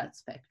within that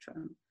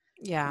spectrum.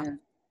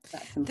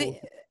 That's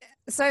important.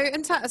 So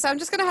I'm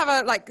just going to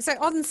have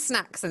on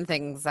snacks and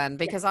things then,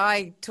 because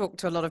I talk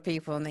to a lot of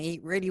people and they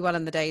eat really well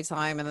in the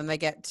daytime, and then they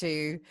get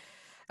to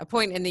a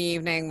point in the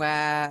evening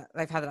where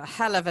they've had a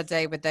hell of a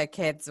day with their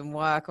kids and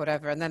work or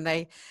whatever. And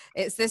then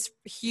it's this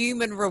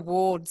human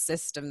reward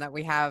system that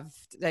we have.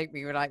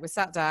 We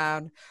sat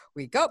down,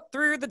 we got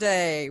through the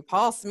day,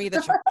 pass me the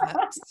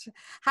chocolate.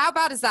 How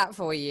bad is that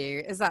for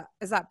you? Is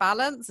that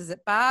balance? Is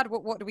it bad?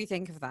 What do we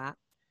think of that?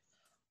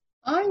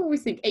 I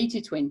always think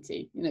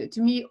 80-20,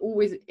 to me,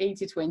 always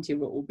 80-20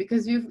 rule,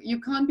 because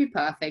you can't be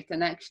perfect.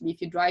 And actually,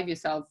 if you drive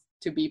yourself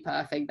to be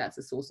perfect, that's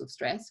a source of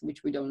stress,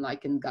 which we don't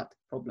like in gut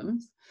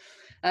problems.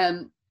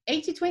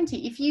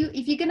 80-20, if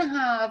you're going to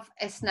have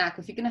a snack,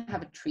 if you're going to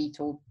have a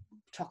treat or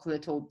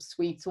chocolate or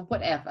sweets or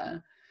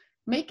whatever,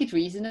 make it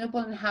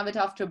reasonable and have it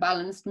after a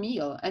balanced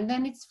meal. And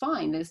then it's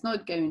fine. It's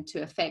not going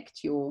to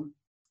affect your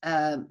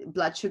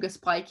blood sugar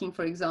spiking,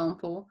 for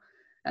example,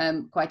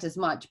 quite as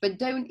much. But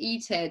don't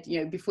eat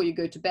it, before you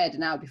go to bed,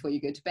 an hour before you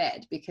go to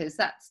bed, because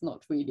that's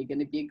not really going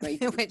to be a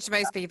great which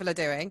most people are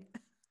doing.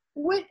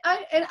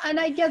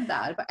 I get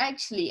that, but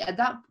actually at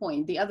that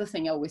point, the other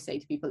thing I always say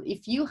to people,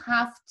 if you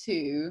have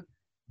to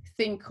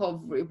think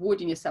of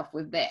rewarding yourself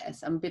with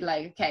this and be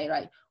like, okay,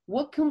 right,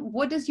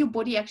 what does your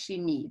body actually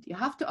need? You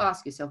have to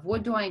ask yourself,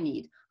 what do I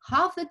need?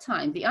 Half the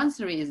time, the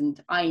answer isn't,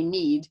 I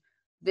need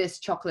this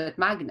chocolate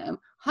magnum.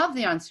 Half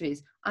the answer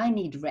is, I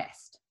need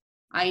rest.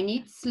 I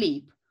need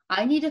sleep.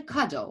 I need a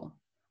cuddle.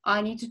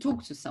 I need to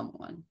talk to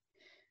someone.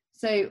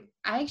 So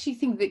I actually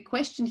think the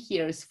question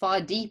here is far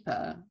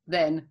deeper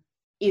than,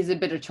 is a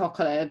bit of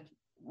chocolate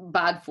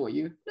bad for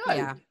you? No,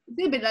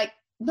 It's a bit like,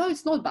 no,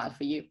 it's not bad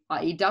for you.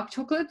 I eat dark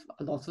chocolate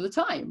a lot of the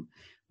time.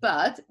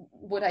 But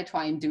what I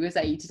try and do is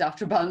I eat it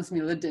after a balanced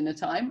meal at dinner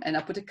time, and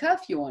I put a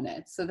curfew on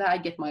it so that I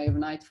get my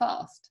overnight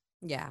fast.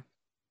 Yeah.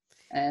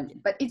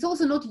 But it's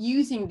also not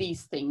using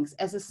these things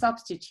as a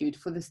substitute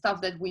for the stuff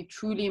that we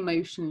truly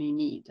emotionally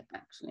need,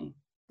 actually.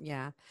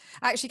 Yeah.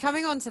 Actually,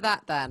 coming on to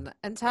that then,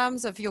 in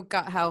terms of your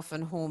gut health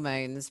and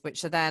hormones,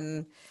 which are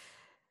then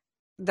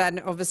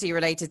obviously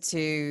related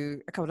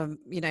to a couple of,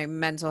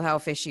 mental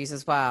health issues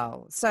as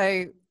well.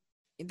 So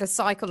the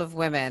cycle of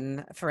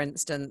women, for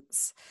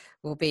instance,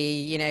 will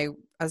be, you know,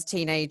 as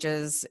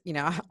teenagers, you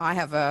know, I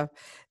have a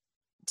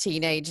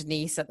teenage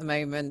niece at the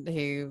moment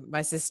who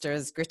my sister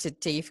has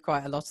gritted teeth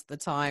quite a lot of the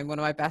time. One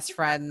of my best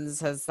friends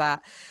has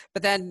that.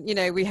 But then, you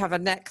know, we have a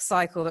next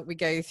cycle that we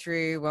go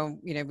through when,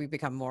 you know, we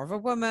become more of a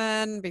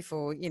woman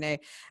before, you know,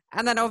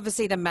 and then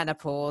obviously the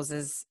menopause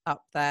is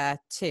up there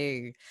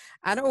too.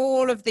 And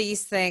all of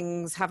these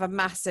things have a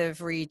massive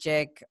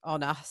rejig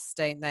on us,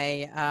 don't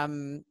they?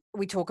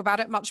 We talk about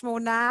it much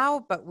more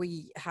now, but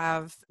we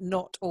have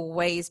not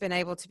always been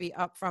able to be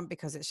upfront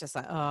because it's just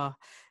like, oh,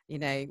 you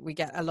know, we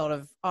get a lot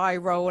of eye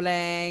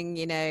rolling,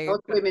 you know.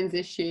 Women's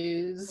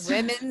issues.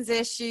 Women's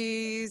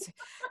issues.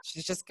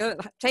 She's just going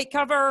to take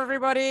cover,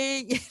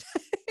 everybody.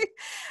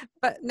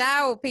 But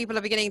now people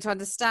are beginning to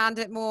understand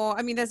it more.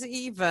 I mean, there's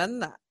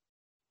even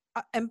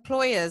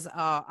employers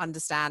are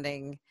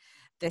understanding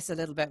this a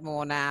little bit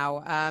more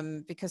now,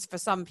 because for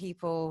some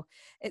people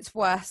it's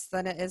worse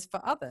than it is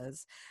for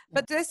others.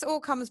 But this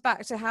all comes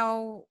back to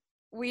how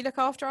we look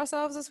after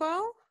ourselves as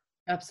well.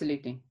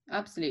 Absolutely.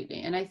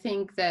 And I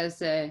think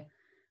there's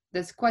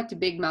quite a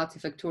big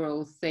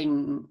multifactorial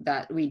thing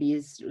that really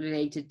is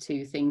related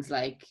to things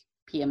like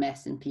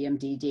PMS and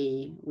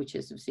PMDD, which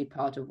is obviously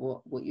part of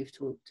what you've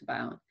talked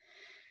about.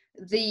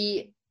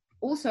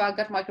 Also, our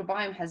gut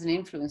microbiome has an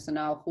influence on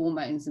our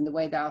hormones and the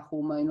way that our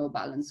hormonal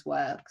balance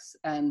works.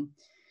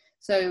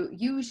 So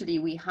usually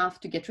we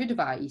have to get rid of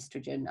our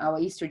estrogen. Our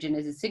estrogen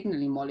is a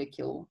signaling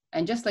molecule.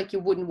 And just like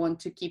you wouldn't want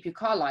to keep your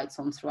car lights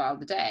on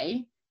throughout the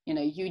day, you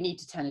know, you need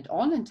to turn it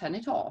on and turn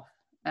it off.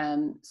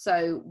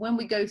 So when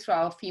we go through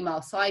our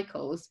female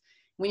cycles,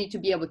 we need to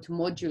be able to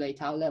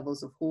modulate our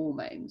levels of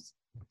hormones.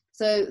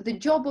 So the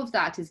job of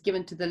that is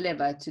given to the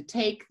liver to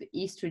take the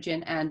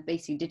estrogen and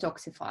basically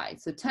detoxify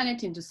it. So turn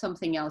it into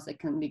something else that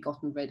can be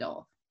gotten rid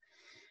of.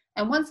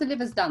 And once the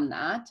liver's done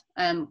that,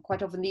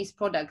 quite often these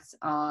products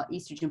are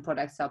estrogen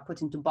products are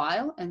put into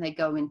bile and they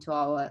go into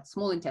our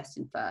small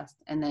intestine first,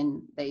 and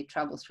then they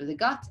travel through the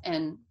gut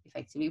and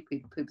effectively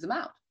poop them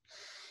out.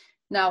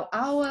 Now,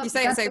 you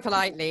say it so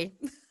politely.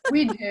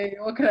 We do.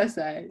 What can I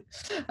say?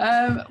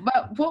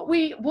 But what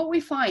we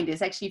find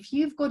is actually if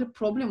you've got a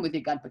problem with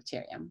your gut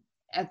bacteria,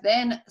 and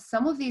then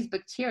some of these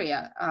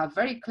bacteria are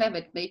very clever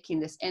at making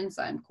this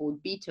enzyme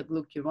called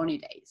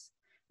beta-glucuronidase.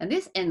 And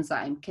this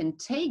enzyme can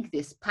take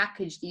this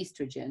packaged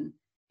estrogen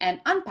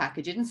and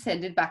unpackage it and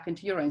send it back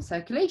into your own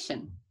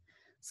circulation.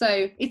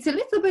 So it's a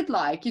little bit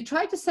like you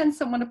try to send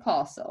someone a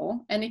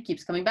parcel and it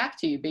keeps coming back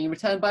to you, being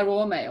returned by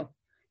Royal Mail.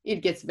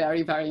 It gets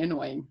very, very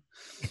annoying.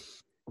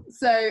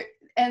 So,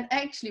 and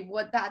actually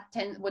what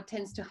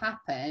tends to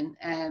happen,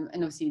 and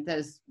obviously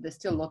there's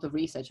still a lot of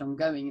research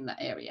ongoing in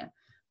that area,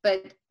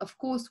 but of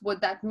course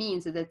what that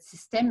means is that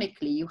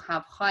systemically you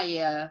have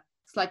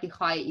slightly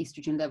higher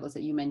estrogen levels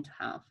that you're meant to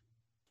have.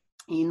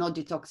 You're not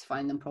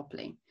detoxifying them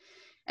properly.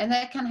 And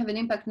that can have an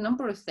impact on a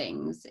number of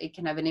things. It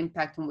can have an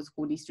impact on what's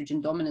called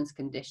estrogen dominance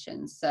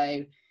conditions.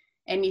 So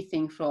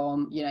anything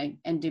from, you know,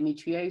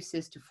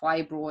 endometriosis to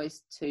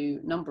fibroids to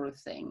a number of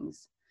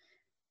things.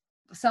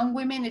 For some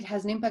women, it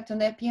has an impact on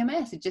their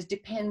PMS. It just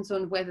depends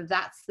on whether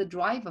that's the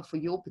driver for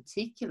your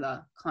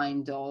particular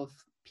kind of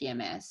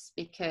PMS,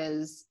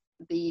 because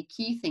the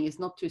key thing is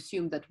not to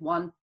assume that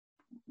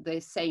the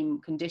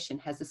same condition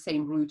has the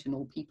same root in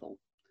all people.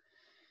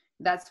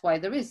 That's why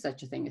there is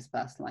such a thing as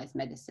personalized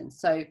medicine.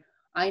 So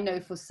I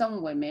know for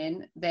some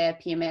women, their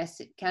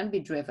PMS can be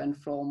driven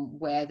from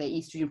where their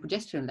estrogen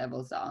progesterone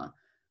levels are.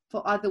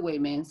 For other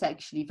women, it's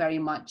actually very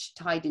much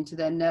tied into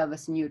their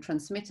nervous and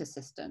neurotransmitter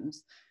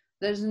systems.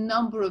 There's a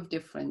number of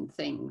different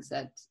things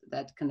that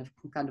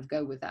kind of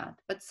go with that.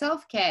 But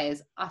self-care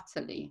is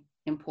utterly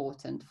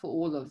important for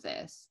all of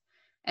this.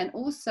 And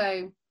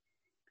also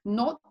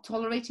not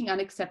tolerating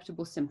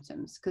unacceptable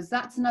symptoms, because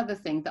that's another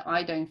thing that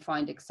I don't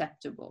find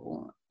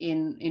acceptable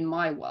in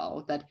my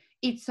world, that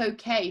it's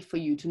okay for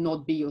you to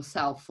not be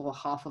yourself for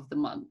half of the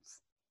month.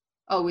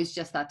 Oh, it's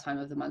just that time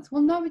of the month.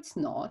 Well, no, it's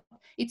not.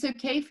 It's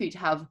okay for you to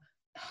have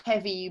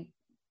heavy,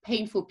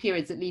 painful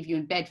periods that leave you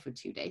in bed for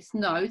 2 days.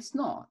 No, it's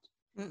not.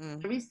 Mm-mm.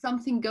 There is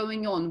something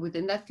going on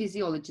within that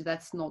physiology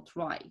that's not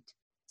right.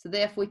 So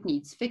therefore it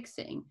needs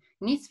fixing.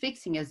 It needs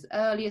fixing as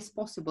early as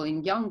possible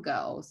in young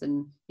girls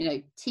and, you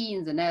know,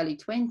 teens and early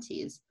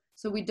 20s.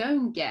 So we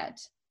don't get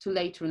to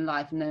later in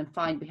life and then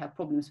find we have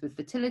problems with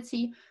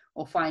fertility,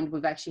 or find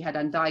we've actually had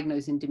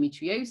undiagnosed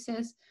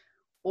endometriosis,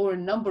 or a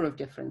number of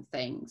different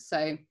things.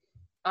 So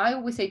I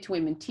always say to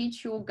women,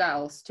 teach your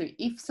girls to,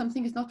 if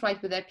something is not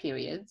right with their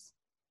periods,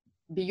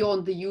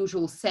 beyond the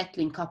usual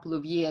settling couple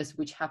of years,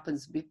 which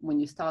happens when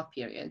you start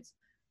periods,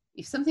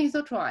 if something is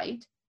not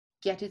right,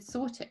 get it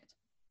sorted.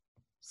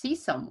 See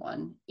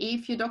someone.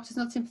 If your doctor's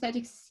not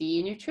sympathetic, see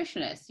a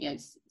nutritionist. You know,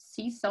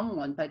 see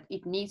someone, but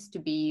it needs to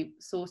be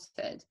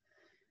sorted,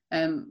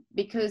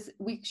 because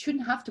we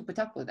shouldn't have to put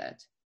up with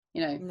it.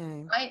 You know,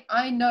 no.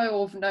 I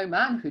know of no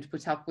man who'd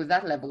put up with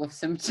that level of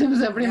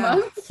symptoms every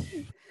month.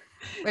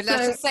 Well,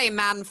 let's just say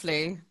man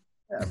flu.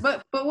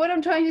 But what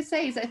I'm trying to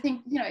say is, I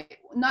think, you know,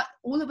 not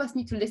all of us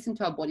need to listen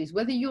to our bodies,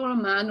 whether you're a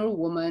man or a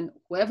woman,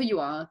 whoever you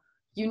are.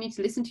 you need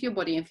to listen to your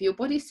body. And if your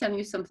body is telling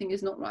you something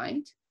is not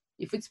right,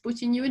 if it's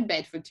putting you in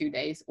bed for 2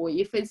 days, or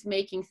if it's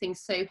making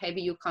things so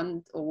heavy you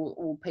can't,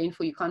 or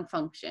painful you can't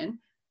function,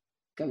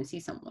 go and see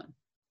someone.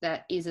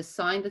 That is a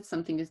sign that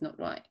something is not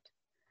right.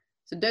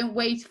 So don't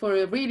wait for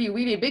a really,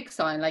 really big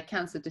sign like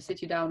cancer to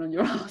sit you down on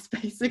your ass,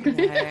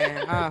 basically.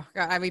 Yeah. Oh,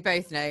 and we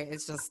both know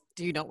it's just,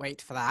 do not wait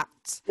for that.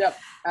 Yep,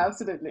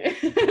 absolutely.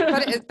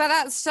 But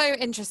that's so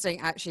interesting,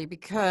 actually,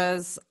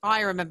 because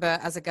I remember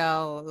as a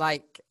girl,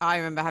 like, I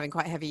remember having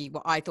quite heavy,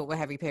 what I thought were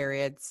heavy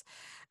periods,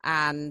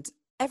 and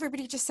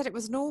everybody just said it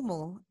was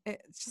normal.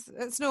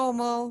 It's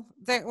normal.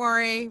 Don't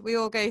worry. We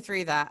all go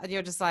through that. And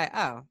you're just like,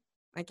 oh,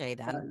 okay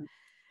then.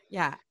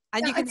 Yeah.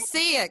 And you can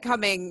see it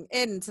coming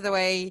into the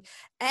way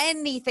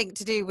anything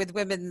to do with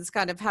women's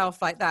kind of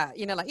health like that,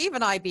 you know, like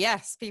even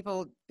IBS,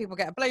 people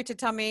get a bloated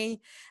tummy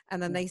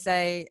and then they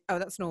say, oh,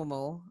 that's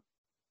normal.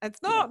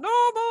 It's not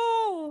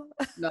normal.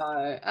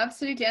 No,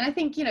 absolutely. And I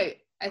think, you know,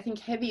 I think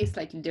heavy is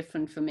slightly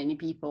different for many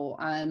people.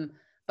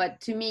 But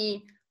to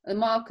me, the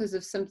markers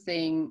of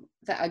something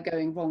that are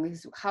going wrong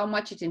is how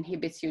much it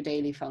inhibits your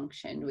daily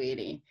function,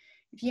 really.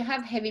 If you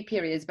have heavy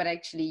periods, but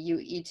actually you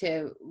eat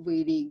a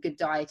really good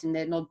diet and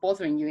they're not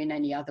bothering you in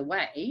any other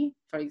way,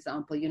 for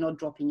example, you're not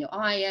dropping your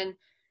iron,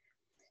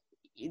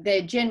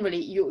 they're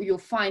generally, you'll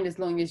find, as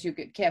long as you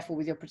get careful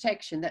with your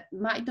protection, that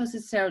might not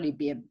necessarily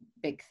be a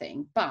big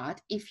thing. But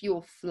if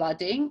you're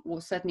flooding, or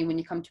certainly when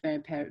you come to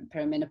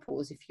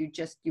perimenopause, if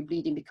your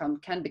bleeding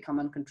can become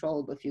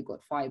uncontrollable, if you've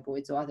got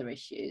fibroids or other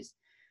issues,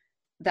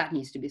 that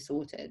needs to be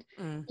sorted.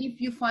 If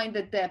you find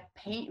that they're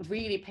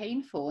really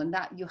painful and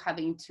that you're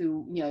having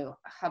to, you know,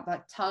 have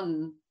a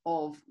ton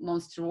of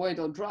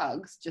non-steroidal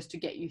drugs just to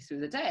get you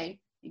through the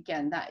day,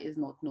 again, that is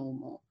not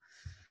normal.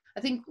 I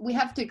think we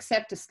have to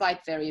accept a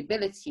slight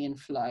variability in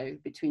flow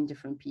between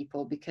different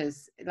people,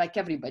 because like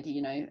everybody,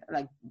 you know,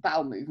 like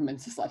bowel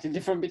movements are slightly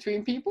different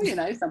between people, you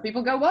know, some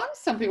people go once,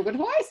 some people go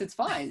twice, it's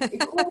fine.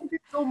 It's all in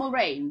normal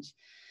range.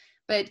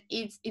 But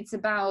it's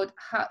about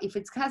how, if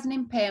it has an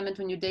impairment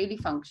on your daily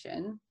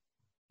function,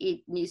 it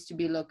needs to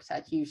be looked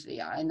at usually.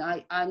 And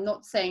I'm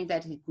not saying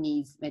that it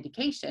needs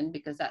medication,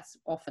 because that's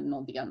often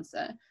not the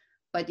answer,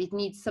 but it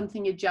needs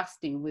something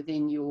adjusting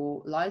within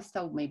your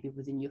lifestyle, maybe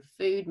within your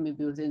food,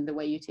 maybe within the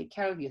way you take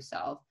care of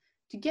yourself,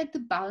 to get the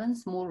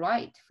balance more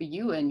right for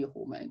you and your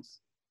hormones.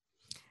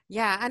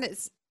 Yeah, and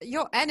it's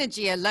your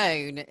energy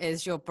alone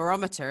is your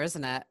barometer,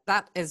 isn't it?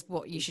 That is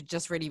what you should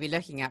just really be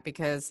looking at,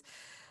 because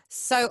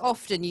so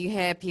often you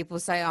hear people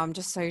say, oh, I'm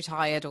just so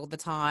tired all the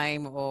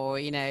time, or,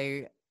 you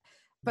know,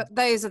 but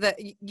those are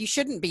you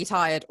shouldn't be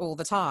tired all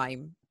the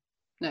time.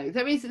 No,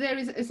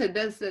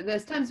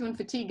 there's times when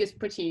fatigue is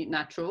pretty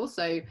natural.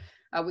 So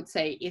I would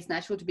say it's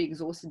natural to be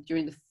exhausted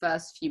during the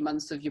first few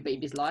months of your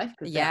baby's life,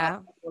 because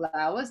they're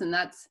hours, and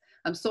that's,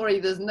 I'm sorry,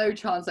 there's no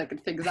chance I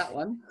could figure that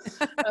one.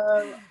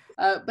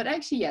 But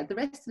actually, yeah, the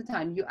rest of the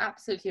time, you're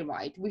absolutely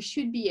right. We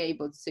should be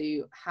able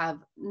to have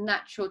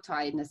natural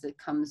tiredness that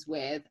comes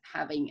with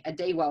having a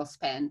day well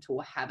spent,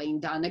 or having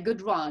done a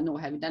good run, or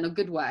having done a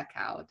good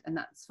workout, and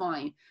that's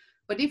fine.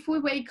 But if we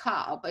wake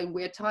up and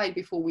we're tired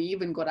before we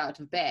even got out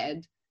of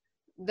bed,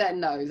 then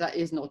no, that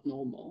is not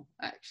normal,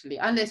 actually,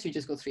 unless you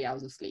just got 3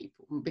 hours of sleep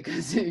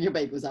because your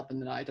baby was up in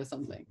the night or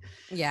something.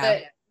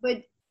 Yeah.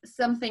 But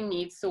something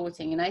needs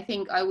sorting. And I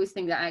always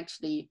think that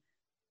actually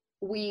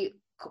we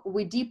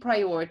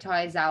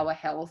deprioritize our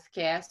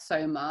healthcare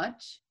so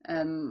much,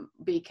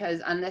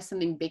 because unless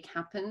something big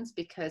happens,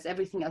 because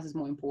everything else is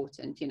more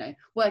important, you know,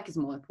 work is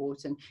more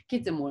important,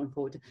 kids are more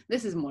important,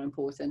 this is more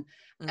important.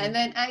 And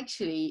then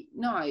actually,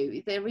 no,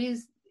 there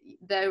is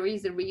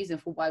a reason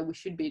for why we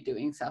should be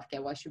doing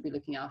self-care, why should we be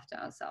looking after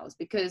ourselves,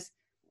 because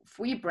if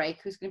we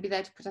break, who's going to be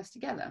there to put us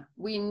together?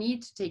 We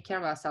need to take care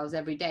of ourselves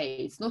every day.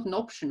 It's not an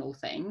optional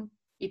thing,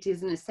 it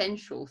is an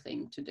essential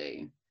thing to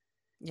do.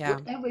 Yeah.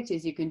 Whatever it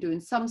is you can do in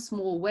some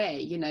small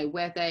way, you know,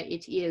 whether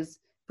it is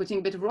putting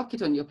a bit of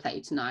rocket on your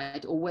plate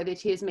tonight, or whether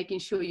it is making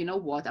sure, you know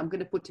what, I'm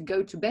going to put a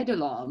go to bed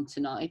alarm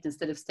tonight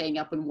instead of staying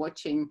up and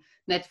watching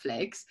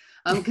Netflix.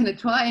 I'm going to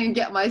try and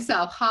get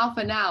myself half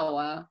an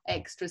hour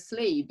extra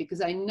sleep,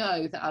 because I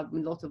know that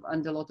I'm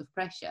under a lot of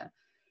pressure.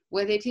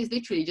 Whether it is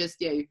literally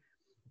just, you know,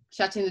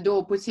 shutting the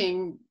door,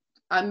 putting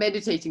a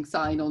meditating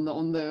sign on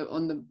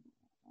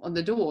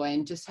the door,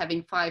 and just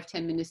having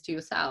 5-10 minutes to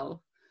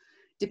yourself,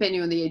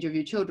 depending on the age of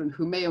your children,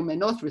 who may or may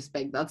not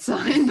respect that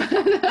sign.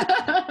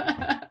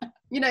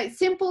 You know,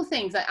 simple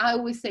things. Like I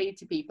always say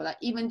to people, like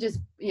even just,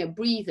 you know,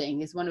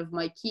 breathing is one of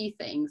my key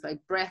things.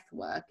 Like breath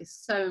work is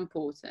so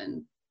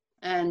important,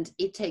 and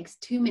it takes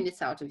 2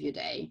 minutes out of your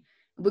day.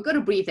 We've got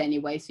to breathe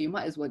anyway, so you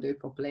might as well do it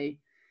properly.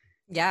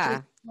 Yeah.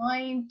 Just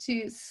trying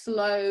to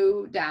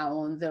slow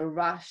down the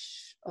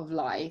rush of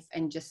life,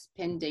 and just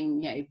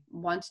spending, you know,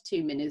 1 to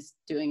 2 minutes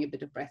doing a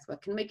bit of breath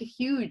work can make a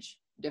huge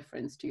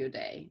difference to your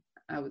day,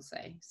 I would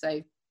say.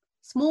 So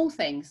small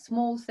things,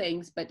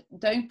 but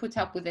don't put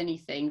up with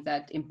anything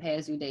that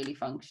impairs your daily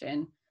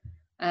function,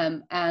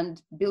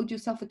 and build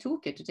yourself a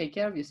toolkit to take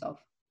care of yourself.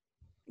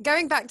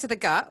 Going back to the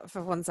gut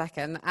for 1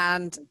 second,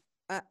 and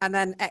and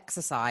then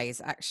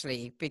exercise,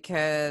 actually,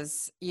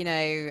 because, you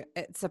know,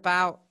 it's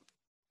about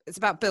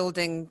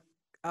building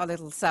our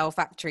little cell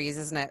factories,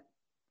 isn't it,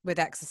 with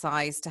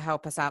exercise to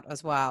help us out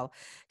as well.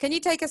 Can you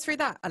take us through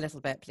that a little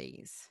bit,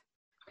 please?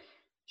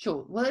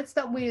 Sure. Well, let's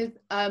start with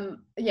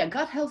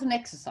gut health and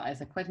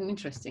exercise are quite an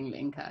interesting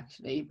link,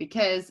 actually,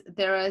 because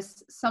there are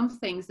some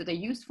things that are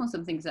useful,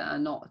 some things that are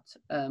not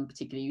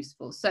particularly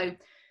useful. So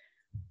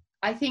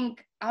I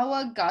think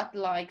our gut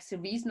likes a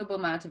reasonable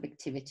amount of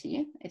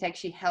activity. It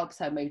actually helps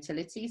our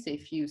motility. So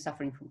if you're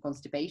suffering from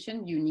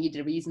constipation, you need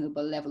a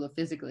reasonable level of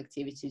physical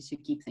activity to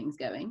keep things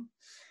going.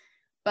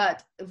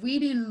 But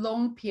really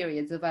long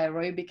periods of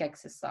aerobic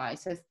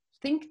exercise, so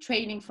think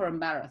training for a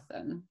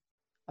marathon,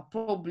 are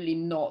probably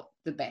not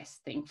the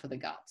best thing for the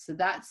gut. So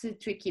that's a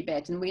tricky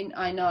bit. And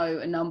I know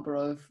a number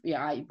of,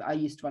 I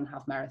used to run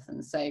half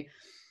marathons. So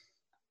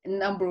a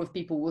number of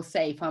people will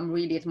say, if I'm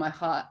really at my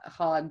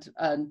hard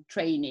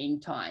training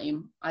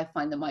time, I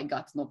find that my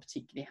gut's not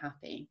particularly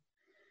happy.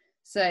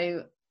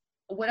 So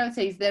what I would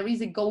say is there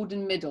is a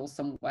golden middle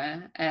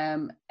somewhere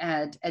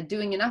at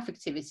doing enough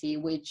activity,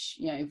 which,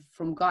 you know,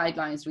 from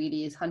guidelines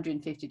really is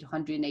 150 to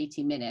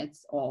 180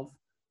 minutes of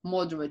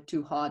moderate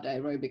to hard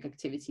aerobic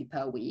activity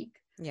per week.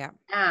 Yeah.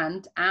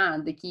 And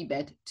the key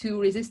bit, 2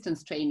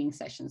 resistance training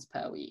sessions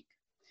per week.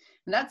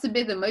 And that's a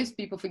bit that most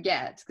people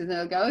forget, because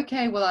they'll go,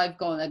 okay, well, I've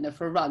gone, I don't know,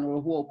 for a run or a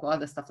walk or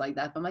other stuff like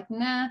that. But I'm like,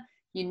 nah,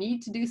 you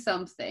need to do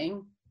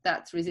something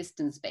that's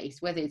resistance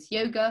based, whether it's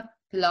yoga,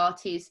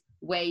 Pilates,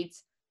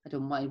 weights, I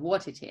don't mind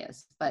what it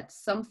is, but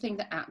something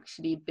that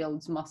actually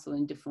builds muscle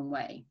in a different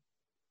way.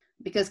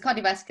 Because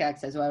cardiovascular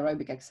exercise or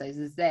aerobic exercise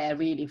is there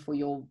really for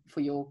your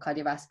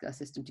cardiovascular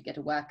system to get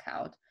a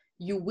workout.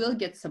 You will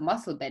get some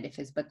muscle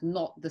benefits, but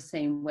not the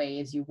same way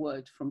as you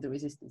would from the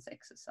resistance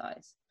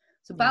exercise.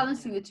 So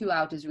balancing the two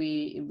out is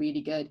really,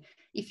 really good.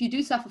 If you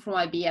do suffer from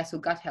IBS or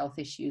gut health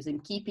issues,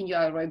 and keeping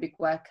your aerobic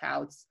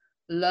workouts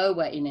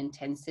lower in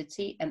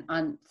intensity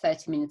and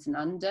 30 minutes and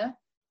under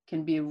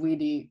can be a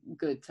really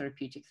good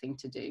therapeutic thing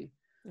to do.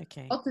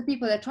 Okay. Lots of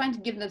people that are trying to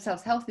give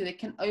themselves healthy, they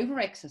can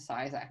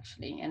over-exercise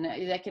actually, and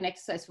they can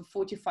exercise for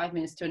 45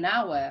 minutes to an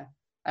hour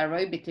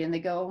aerobically, and they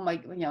go, oh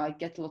my, you know, I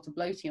get a lot of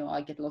bloating or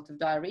I get a lot of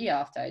diarrhea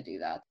after I do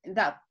that. At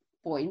that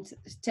point,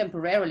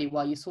 temporarily,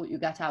 while you sort your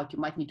gut out, you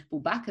might need to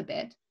pull back a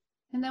bit.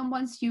 And then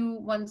once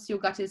your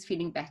gut is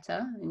feeling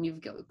better and you've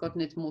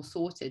gotten it more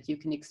sorted, you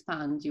can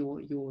expand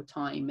your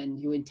time and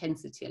your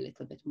intensity a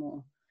little bit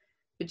more.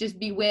 But just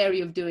be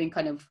wary of doing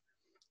kind of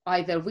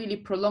either really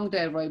prolonged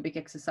aerobic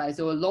exercise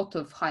or a lot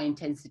of high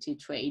intensity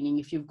training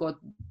if you've got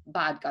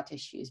bad gut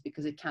issues,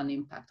 because it can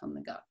impact on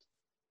the gut.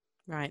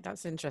 Right.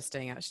 That's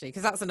interesting, actually,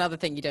 because that's another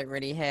thing you don't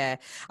really hear.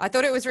 I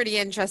thought it was really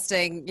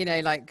interesting, you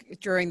know, like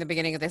during the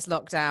beginning of this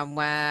lockdown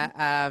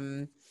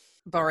where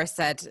Boris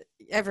said,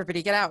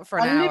 everybody get out for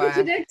an hour.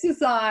 Unlimited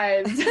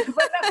exercise.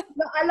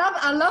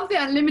 I love the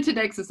unlimited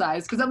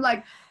exercise, because I'm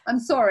like, I'm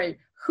sorry,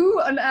 who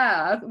on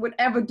earth would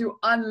ever do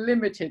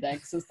unlimited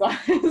exercise?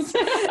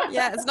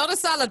 Yeah, it's not a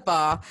salad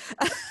bar.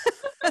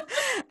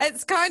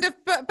 It's kind of,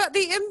 but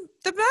the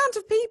amount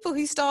of people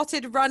who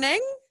started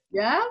running.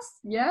 Yes.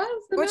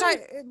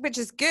 Which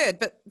is good,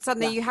 but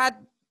suddenly you had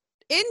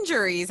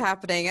injuries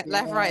happening at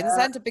left, right, and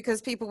center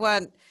because people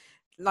weren't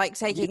like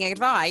taking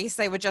advice.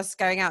 They were just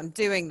going out and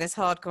doing this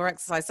hardcore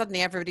exercise.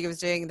 Suddenly everybody was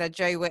doing their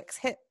Joe Wicks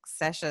HIIT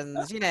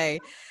sessions, you know,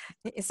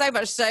 so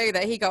much so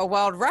that he got a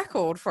world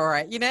record for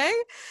it, you know.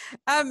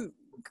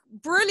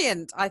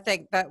 Brilliant. I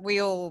think that we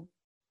all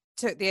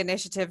took the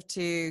initiative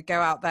to go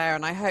out there,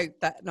 and I hope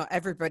that not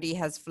everybody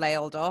has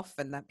flailed off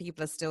and that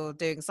people are still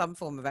doing some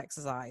form of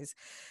exercise.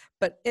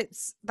 But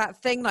it's that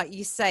thing, like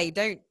you say,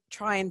 don't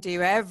try and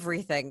do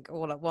everything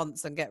all at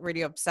once and get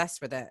really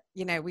obsessed with it.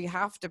 You know, we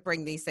have to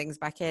bring these things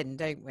back in,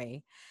 don't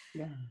we?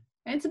 Yeah.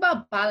 And it's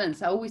about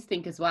balance. I always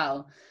think as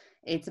well,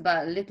 it's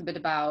about a little bit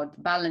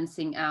about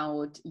balancing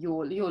out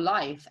your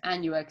life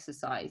and your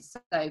exercise.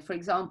 So for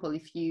example,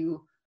 if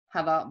you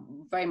have a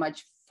very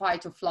much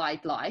fight or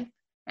flight life,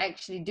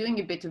 actually doing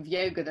a bit of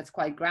yoga that's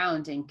quite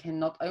grounding can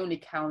not only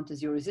count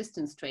as your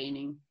resistance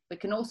training, but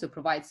can also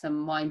provide some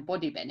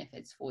mind-body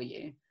benefits for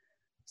you.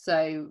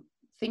 So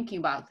thinking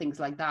about things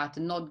like that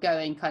and not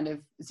going kind of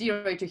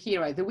zero to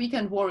hero. The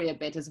weekend warrior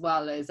bit as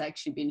well has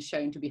actually been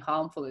shown to be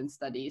harmful in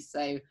studies.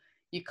 So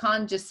you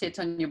can't just sit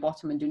on your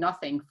bottom and do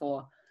nothing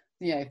for,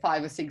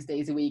 5 or 6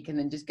 days a week and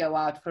then just go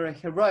out for a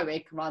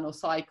heroic run or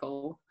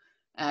cycle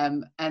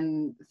and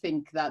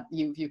think that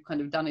you've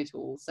kind of done it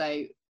all.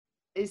 So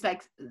it's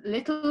like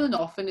little and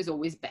often is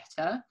always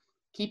better.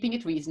 Keeping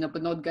it reasonable,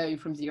 but not going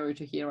from zero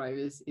to hero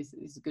is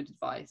good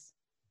advice.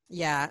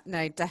 Yeah,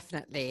 no,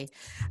 definitely.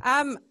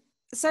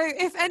 So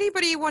if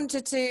anybody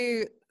wanted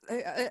to,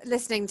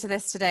 listening to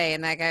this today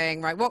and they're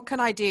going, right, what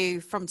can I do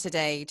from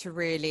today to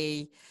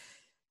really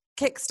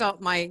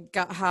kickstart my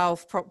gut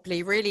health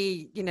properly,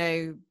 really,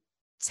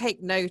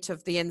 take note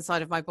of the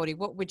inside of my body,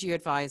 what would you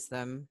advise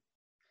them?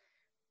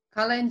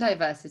 Color and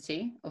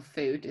diversity of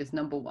food is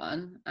number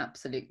one,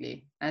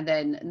 absolutely. And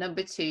then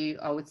number two,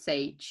 I would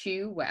say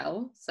chew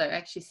well. So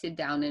actually sit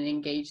down and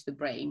engage the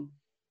brain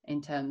in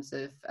terms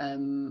of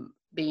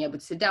being able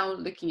to sit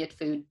down, looking at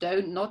food,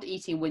 not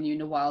eating when you're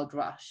in a wild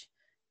rush,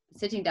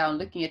 sitting down,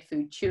 looking at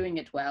food, chewing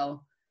it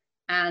well,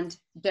 and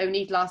don't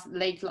eat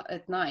late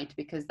at night,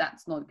 because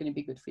that's not going to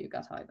be good for your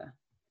gut either.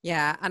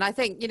 Yeah. And I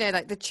think,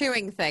 like the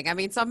chewing thing, I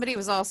mean, somebody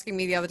was asking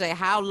me the other day,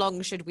 how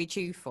long should we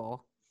chew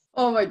for?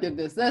 Oh my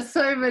goodness, there's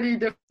so many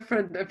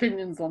different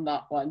opinions on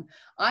that one.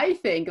 I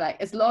think like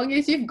as long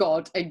as you've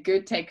got a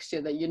good texture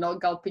that you're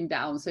not gulping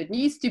down, so it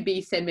needs to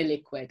be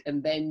semi-liquid,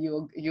 and then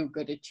you're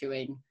good at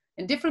chewing.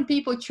 And different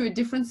people chew at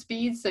different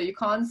speeds, so you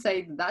can't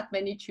say that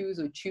many chews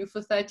or chew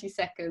for 30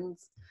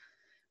 seconds.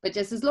 But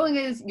just as long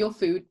as your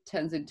food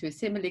turns into a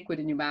semi-liquid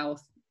in your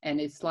mouth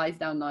and it slides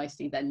down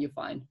nicely, then you're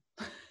fine.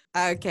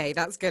 Okay,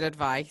 that's good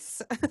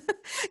advice.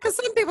 Because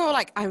some people were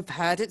like, I've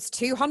heard it's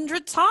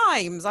 200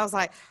 times. I was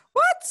like,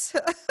 what?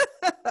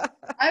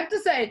 I have to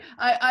say,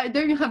 I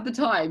don't have the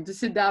time to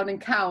sit down and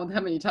count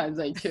how many times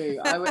I chew.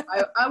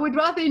 I would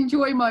rather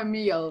enjoy my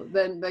meal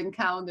than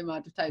count the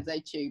amount of times I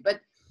chew.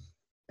 But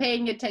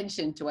paying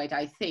attention to it,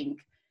 I think,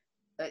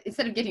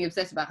 instead of getting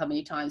obsessed about how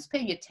many times,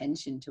 paying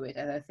attention to it,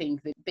 and I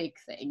think the big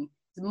thing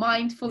is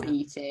mindful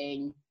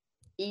eating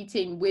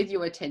with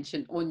your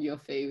attention on your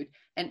food,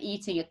 and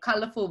eating a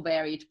colorful,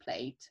 varied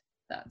plate.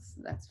 That's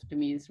to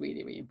me is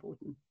really, really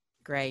important.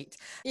 Great.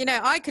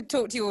 I could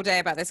talk to you all day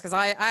about this, because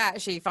I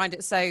actually find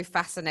it so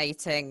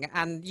fascinating,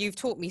 and you've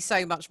taught me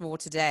so much more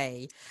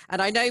today.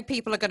 And I know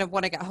people are going to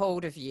want to get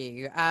hold of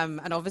you.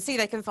 And obviously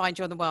they can find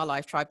you on the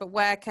Wildlife Tribe, but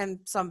where can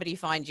somebody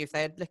find you if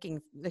they're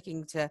looking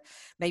to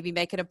maybe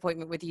make an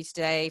appointment with you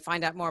today,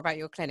 find out more about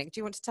your clinic? Do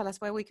you want to tell us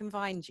where we can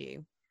find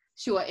you?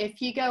 Sure.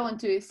 If you go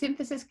onto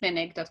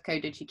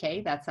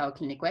synthesisclinic.co.uk, that's our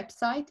clinic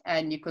website,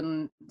 and you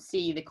can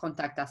see the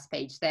contact us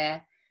page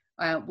there.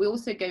 We're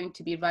also going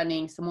to be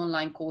running some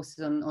online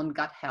courses on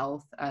gut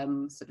health,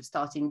 sort of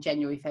starting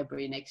January,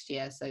 February next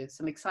year. So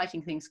some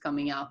exciting things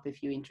coming up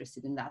if you're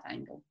interested in that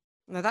angle.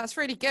 No, that's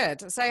really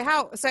good. So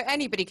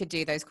anybody could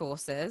do those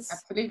courses?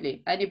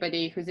 Absolutely.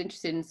 Anybody who's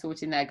interested in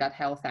sorting their gut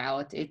health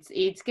out.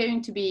 It's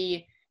going to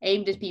be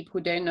aimed at people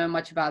who don't know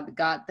much about the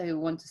gut, who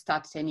want to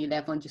start at any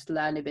level and just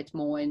learn a bit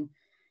more. And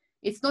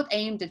it's not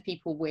aimed at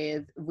people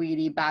with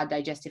really bad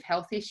digestive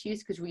health issues,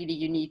 because really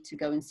you need to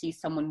go and see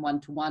someone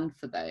one-to-one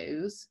for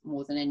those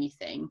more than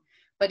anything.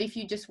 But if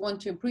you just want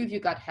to improve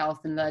your gut health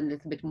and learn a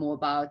little bit more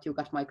about your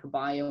gut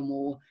microbiome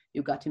or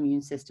your gut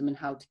immune system and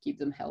how to keep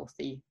them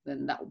healthy,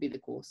 then that will be the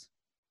course.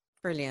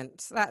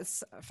 Brilliant.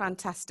 That's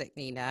fantastic,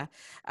 Nina.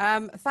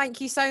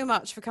 Thank you so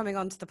much for coming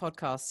on to the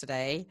podcast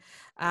today.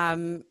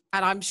 And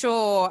I'm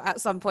sure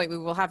at some point we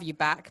will have you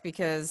back,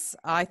 because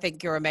I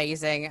think you're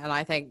amazing. And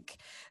I think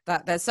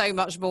that there's so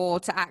much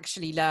more to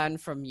actually learn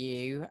from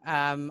you.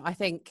 I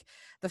think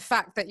the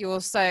fact that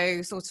you're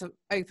so sort of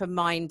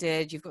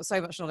open-minded, you've got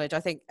so much knowledge, I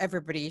think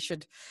everybody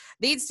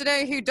needs to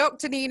know who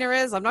Dr. Nina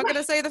is. I'm not going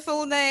to say the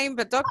full name,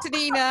 but Dr.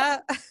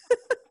 Nina.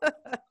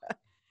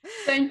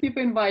 Thank you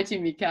for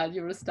inviting me, Kat.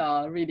 You're a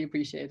star. Really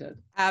appreciate it.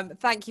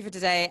 Thank you for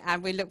today,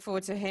 and we look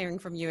forward to hearing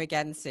from you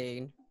again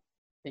soon.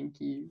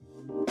 Thank you.